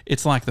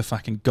like the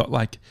fucking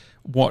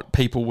what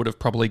people would have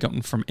probably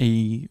gotten from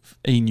E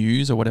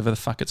News or whatever the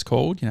fuck it's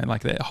called. You know,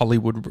 like the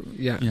Hollywood,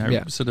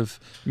 sort of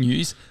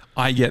news.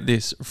 I get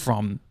this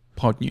from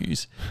Pod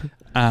News.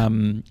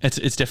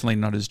 It's definitely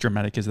not as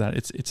dramatic as that.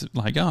 It's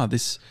like,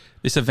 this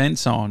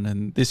event's on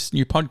and this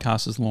new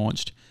podcast is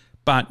launched.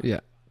 But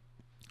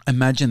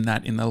imagine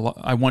that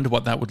I wonder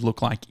what that would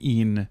look like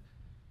in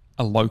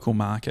a local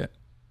market.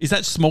 Is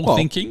that small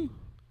thinking?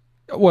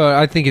 Well,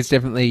 I think it's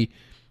definitely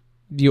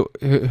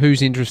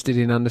who's interested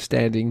in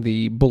understanding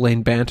the Bull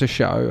and Banter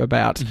show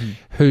about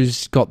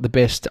who's got the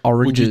best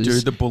oranges Would you do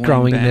the Bull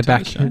growing and in their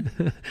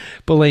back.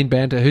 Bull and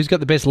Banter. Who's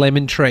got the best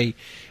lemon tree?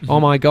 Oh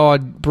my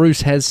God,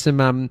 Bruce has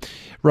some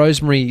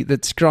rosemary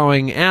that's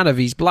growing out of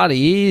his bloody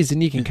ears,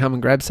 and you can come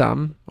and grab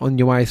some on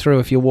your way through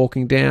if you're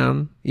walking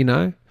down,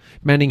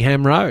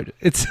 Manningham Road.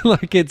 It's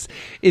like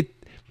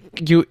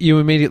you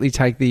immediately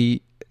take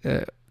the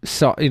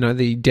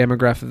the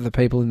demographic of the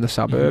people in the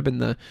suburb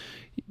and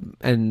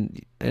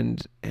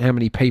how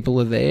many people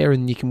are there,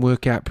 and you can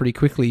work out pretty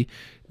quickly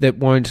that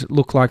won't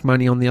look like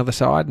money on the other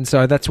side. And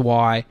so that's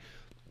why,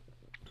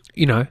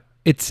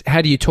 it's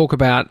how do you talk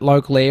about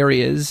local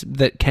areas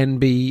that can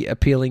be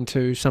appealing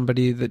to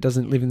somebody that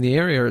doesn't live in the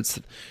area?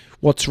 It's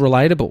what's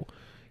relatable.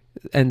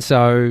 And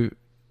so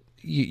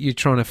you're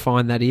trying to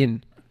find that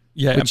in.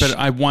 Yeah, but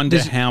I wonder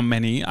how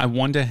many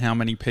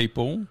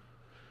people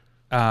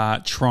are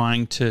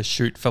trying to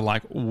shoot for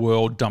like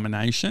world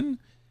domination,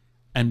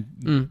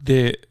 and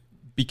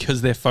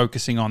because they're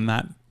focusing on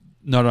that,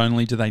 not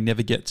only do they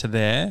never get to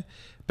there,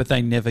 but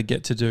they never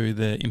get to do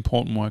the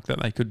important work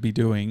that they could be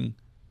doing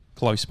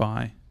close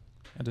by.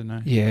 I don't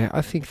know. Yeah,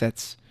 I think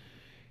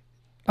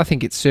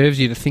it serves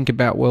you to think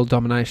about world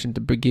domination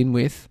to begin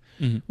with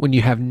when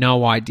you have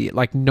no idea,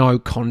 like no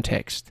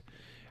context.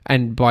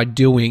 And by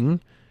doing,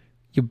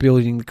 you're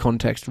building the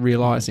context,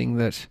 realising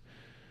that,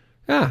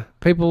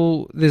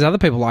 there's other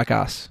people like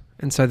us.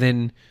 And so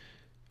then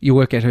you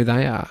work out who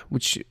they are,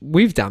 which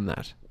we've done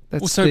that.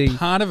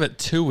 Part of it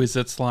too is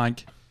it's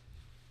like,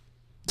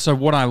 so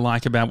what I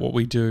like about what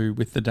we do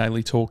with the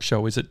Daily Talk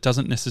Show is it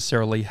doesn't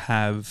necessarily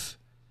have,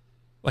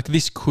 like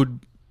this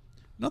could,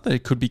 not that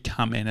it could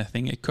become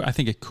anything. I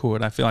think it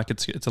could. I feel like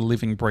it's a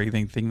living,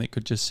 breathing thing that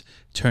could just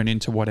turn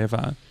into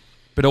whatever.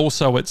 But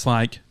also it's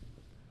like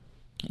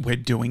we're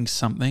doing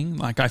something.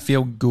 Like I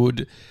feel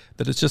good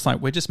that it's just like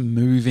we're just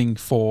moving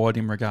forward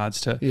in regards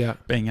to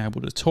being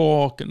able to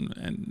talk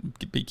and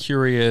be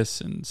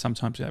curious, and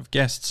sometimes we have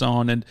guests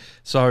on. And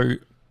so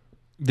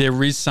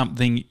there is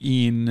something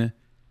in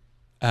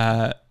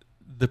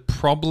the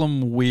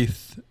problem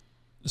with,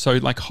 so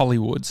like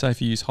Hollywood, so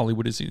if you use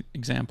Hollywood as an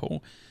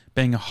example,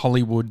 being a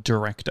Hollywood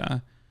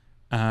director,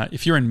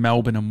 if you're in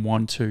Melbourne and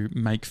want to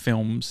make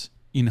films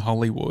in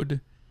Hollywood,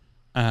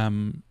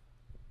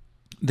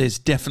 there's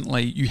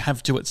definitely, you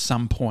have to at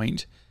some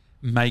point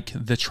make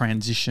the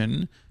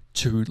transition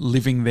to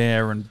living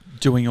there and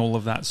doing all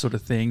of that sort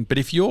of thing. But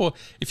if you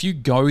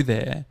go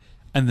there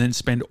and then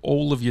spend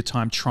all of your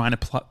time trying to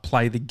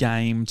play the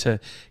game to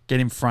get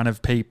in front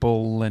of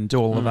people and do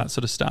all of that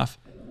sort of stuff,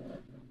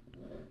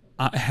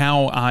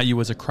 how are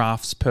you as a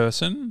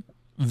craftsperson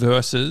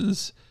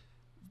versus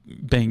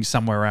being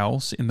somewhere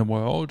else in the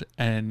world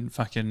and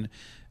fucking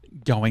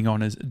going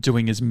on as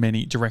directing as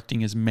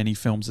many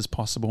films as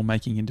possible,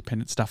 making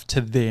independent stuff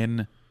to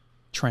then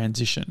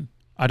transition?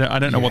 I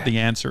don't know what the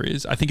answer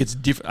is. I think it's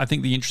I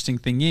think the interesting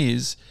thing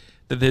is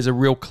that there's a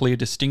real clear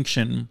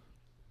distinction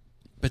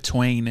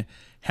between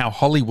how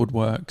Hollywood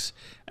works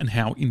and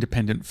how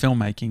independent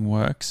filmmaking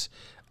works.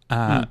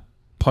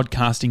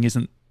 Podcasting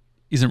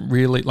isn't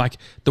really, like,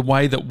 the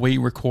way that we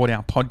record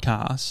our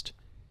podcast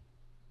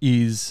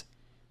is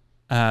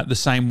the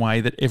same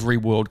way that every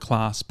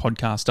world-class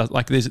podcast does.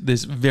 Like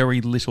there's very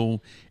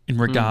little in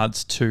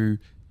regards to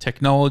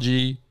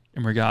technology,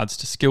 in regards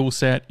to skill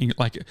set.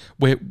 Like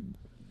we're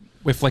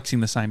flexing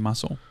the same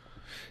muscle.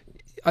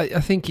 I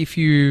think if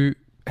you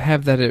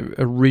have that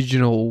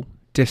original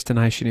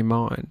destination in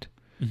mind,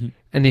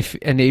 and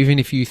even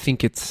if you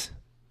think it's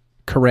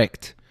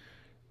correct.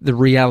 The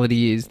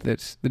reality is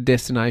that the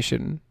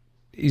destination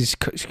is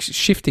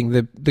shifting.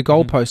 The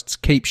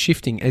goalposts keep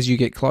shifting as you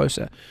get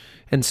closer.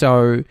 And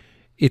so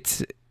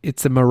it's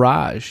a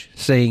mirage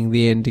seeing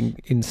the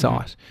end in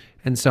sight.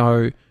 And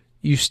so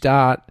you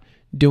start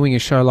doing a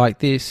show like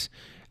this,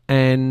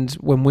 and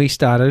when we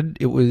started,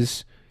 it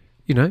was,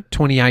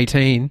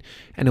 2018,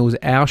 and it was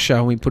our show,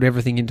 and we put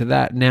everything into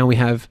that. Now we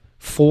have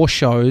 4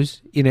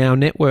 shows in our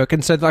network.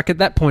 And so like at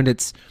that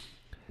point,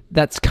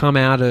 that's come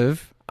out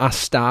of us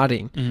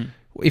starting. Mm-hmm.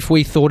 If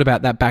we thought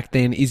about that back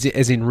then, is it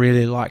as in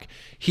really like,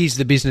 here's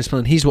the business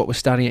plan, here's what we're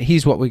starting at,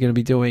 here's what we're going to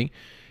be doing.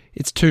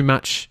 It's too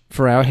much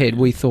for our head.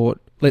 We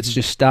thought, let's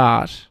just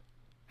start.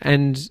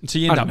 And so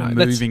you end up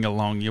moving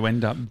along, you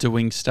end up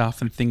doing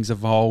stuff and things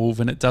evolve,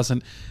 and it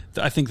doesn't,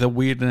 I think the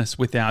weirdness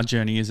with our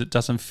journey is it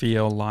doesn't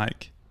feel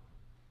like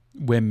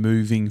we're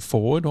moving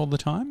forward all the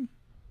time.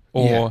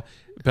 But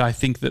I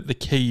think that the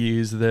key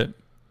is that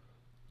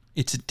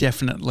it's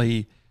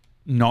definitely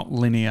not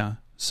linear.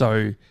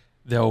 So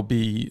there'll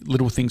be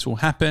little things will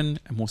happen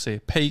and we'll see a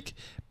peak,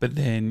 but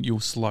then you'll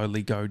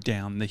slowly go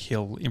down the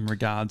hill in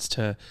regards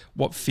to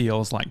what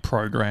feels like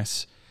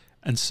progress.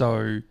 And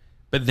so,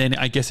 but then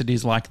I guess it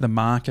is like the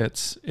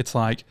markets. It's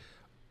like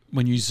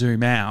when you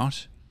zoom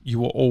out,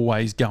 you are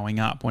always going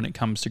up when it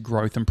comes to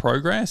growth and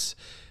progress,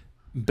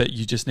 but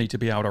you just need to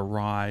be able to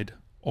ride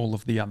all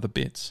of the other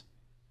bits.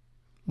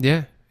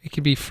 Yeah, it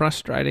can be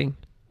frustrating.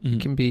 Mm-hmm.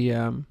 It can be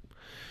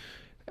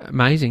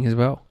amazing as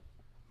well.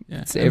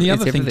 Yeah, and the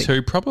other thing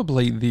too,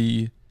 probably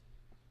the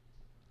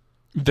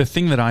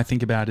thing that I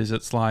think about is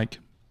it's like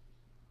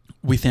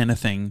with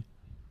anything,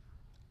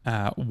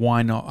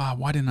 why not? Oh,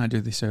 why didn't I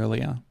do this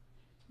earlier?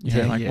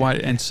 Why?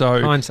 And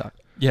so hindsight.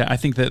 Yeah, I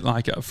think that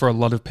like for a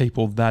lot of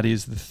people that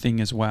is the thing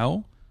as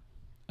well,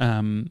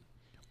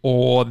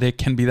 or there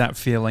can be that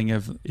feeling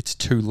of it's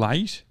too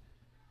late.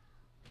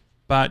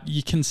 But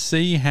you can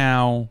see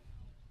how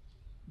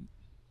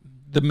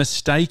the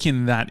mistake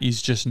in that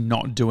is just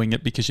not doing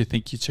it because you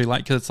think you're too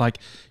late. Because it's like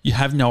you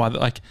have no other,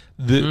 like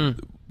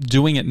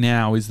doing it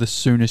now is the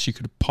soonest you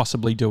could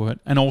possibly do it.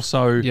 And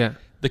also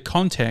the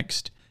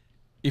context,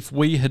 if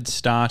we had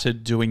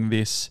started doing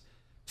this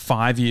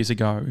 5 years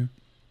ago,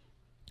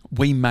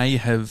 we may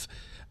have,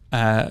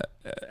 our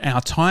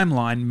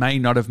timeline may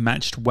not have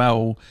matched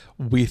well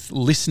with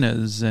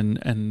listeners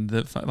and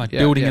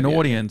building an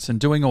audience and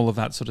doing all of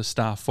that sort of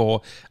stuff.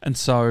 And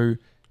so,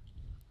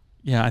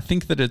 I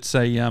think that it's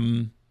a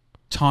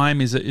time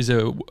is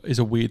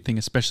a weird thing,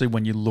 especially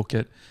when you look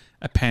at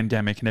a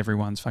pandemic and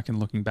everyone's fucking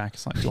looking back.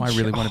 It's like, do I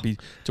really want to be?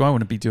 Do I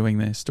want to be doing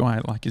this? Do I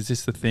like? Is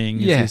this the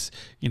thing? Is this,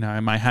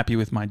 am I happy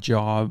with my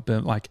job?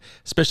 But like,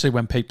 especially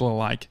when people are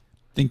like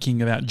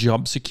thinking about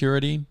job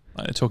security.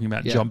 Talking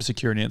about job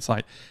security, it's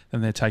like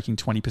then they're taking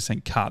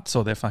 20% cuts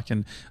or they're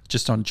fucking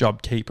just on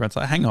JobKeeper. It's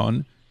like, hang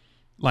on,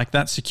 like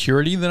that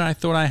security that I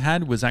thought I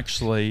had was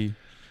actually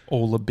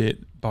all a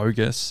bit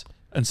bogus.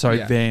 And so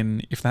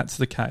then if that's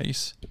the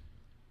case,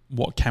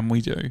 what can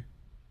we do?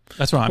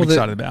 That's what I'm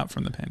excited about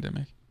from the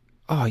pandemic.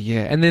 Oh,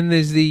 yeah. And then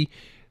there's the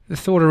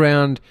thought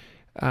around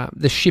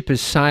the ship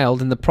has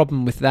sailed, and the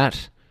problem with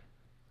that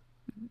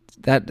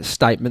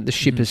statement, the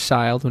ship has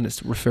sailed, when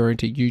it's referring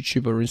to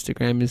YouTube or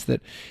Instagram, is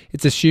that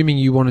it's assuming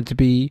you wanted to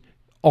be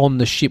on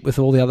the ship with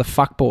all the other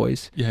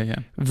fuckboys. Yeah.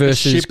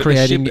 Versus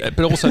creating... but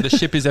also the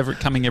ship is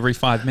coming every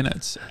 5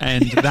 minutes,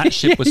 and that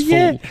ship was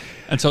full.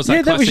 And so it's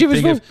like classic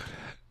thing of...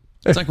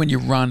 It's like when you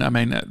run, I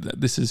mean,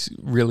 this is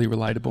really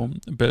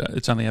relatable, but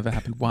it's only ever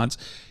happened once.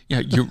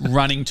 You're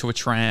running to a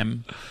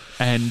tram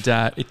and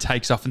it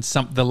takes off and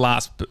the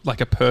last,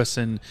 like a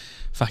person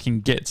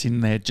fucking gets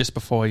in there just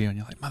before you and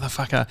you're like,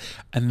 motherfucker.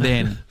 And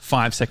then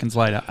 5 seconds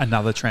later,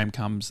 another tram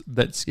comes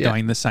that's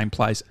going the same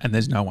place and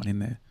there's no one in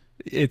there.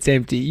 It's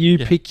empty. You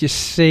pick your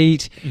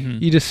seat.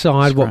 Mm-hmm. You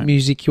decide what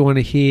music you want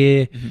to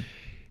hear. Mm-hmm.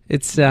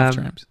 It's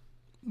trams.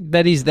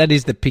 That is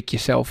the pick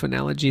yourself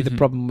analogy. Mm-hmm. The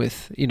problem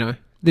with, in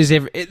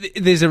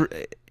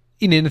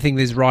anything,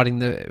 there's riding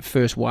the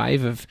first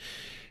wave of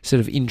sort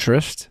of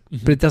interest,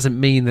 but it doesn't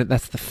mean that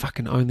that's the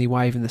fucking only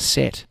wave in the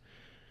set.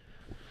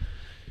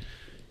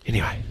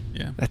 Anyway,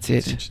 that's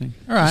it. Interesting.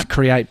 All right. Just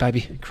create,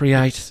 baby.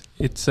 Create.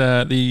 It's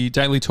the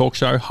Daily Talk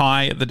Show.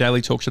 Hi at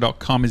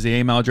thedailytalkshow.com is the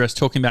email address.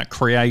 Talking about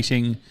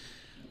creating.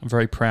 I'm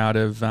very proud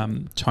of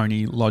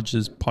Tony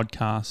Lodge's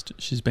podcast.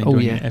 She's been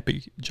doing an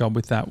epic job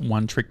with that.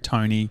 One Trick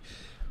Tony.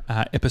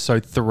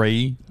 Episode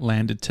 3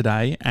 landed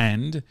today,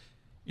 and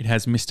it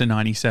has Mr.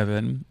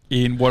 97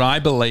 in what I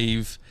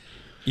believe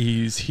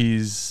is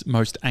his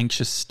most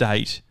anxious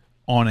state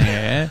on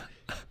air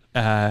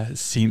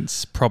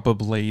since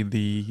probably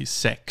the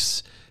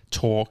sex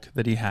talk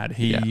that he had.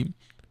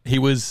 He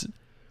was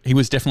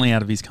definitely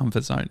out of his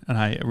comfort zone, and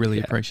I really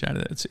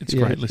appreciated it. It's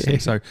great listening.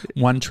 So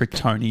One Trick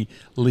Tony,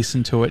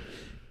 listen to it,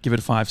 give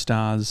it 5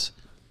 stars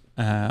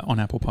on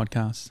Apple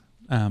Podcasts.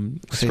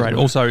 It's great.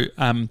 Also,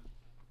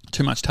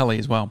 Too Much Tully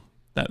as well.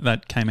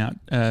 That came out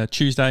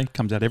Tuesday,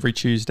 comes out every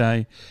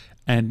Tuesday.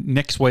 And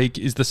next week,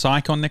 is the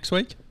Psych on next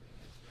week?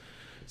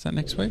 Is that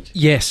next week?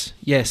 Yes.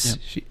 Yep.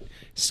 She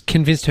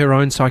convinced her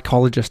own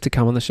psychologist to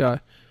come on the show.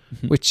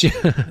 which,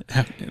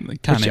 I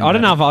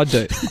don't know if I'd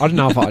do. I don't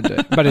know if I'd do.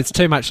 But it's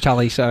too much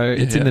Tully, so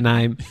it's in the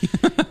name,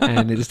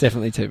 and it's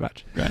definitely too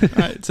much. Great. All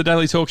right, it's a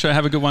Daily Talk Show.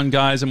 Have a good one,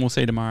 guys, and we'll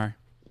see you tomorrow.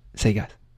 See you guys.